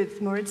agree with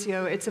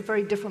Maurizio. It's a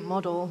very different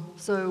model.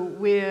 So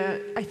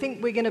I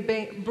think we're going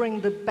to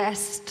bring the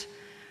best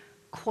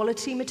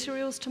quality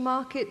materials to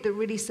market that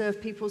really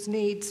serve people's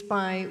needs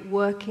by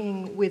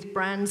working with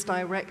brands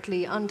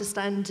directly,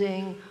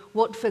 understanding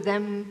what for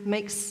them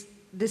makes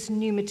this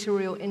new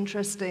material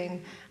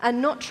interesting,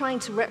 and not trying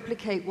to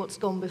replicate what's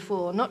gone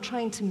before, not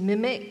trying to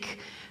mimic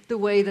the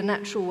way the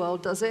natural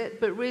world does it,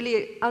 but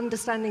really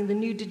understanding the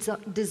new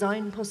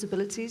design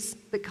possibilities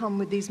that come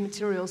with these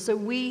materials. So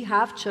we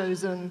have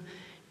chosen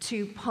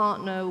to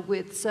partner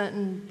with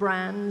certain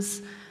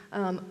brands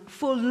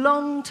for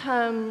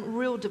long-term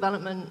real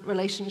development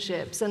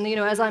relationships. And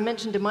as I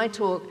mentioned in my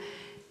talk,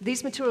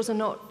 these materials are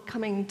not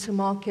coming to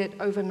market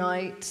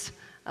overnight.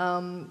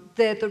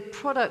 They're the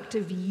product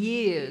of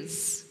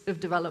years of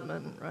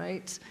development,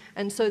 right?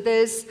 And so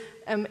there's,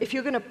 if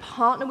you're going to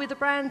partner with a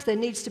brand, there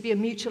needs to be a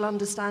mutual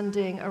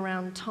understanding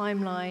around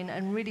timeline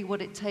and really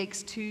what it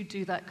takes to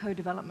do that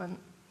co-development.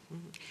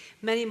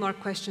 Many more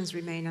questions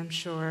remain, I'm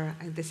sure,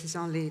 and this is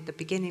only the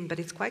beginning, but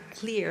it's quite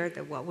clear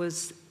that what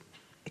was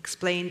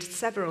explained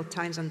several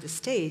times on the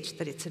stage,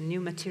 that it's a new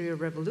material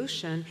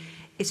revolution,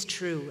 is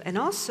true. And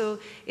also,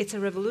 it's a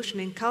revolution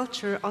in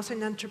culture, also in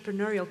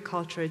entrepreneurial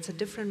culture. It's a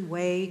different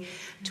way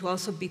to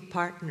also be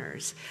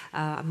partners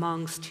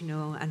amongst,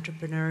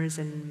 entrepreneurs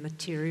and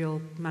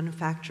material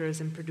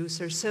manufacturers and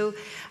producers. So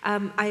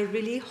I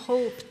really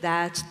hope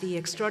that the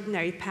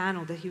extraordinary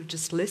panel that you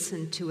just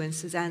listened to and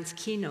Suzanne's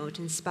keynote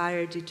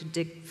inspired you to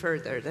dig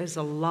further. There's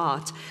a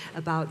lot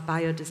about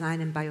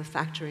biodesign and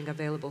biofacturing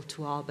available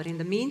to all. But in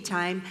the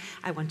meantime,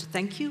 I want to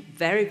thank you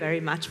very, very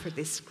much for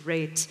this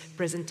great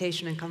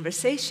presentation and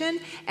conversation.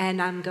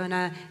 And I'm going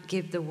to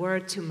give the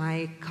word to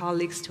my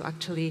colleagues, to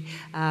actually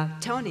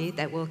Tony,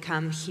 that will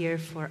come here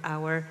for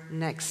our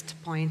next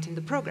point in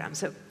the program.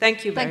 So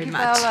thank you very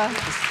much. Thank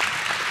you, Paola.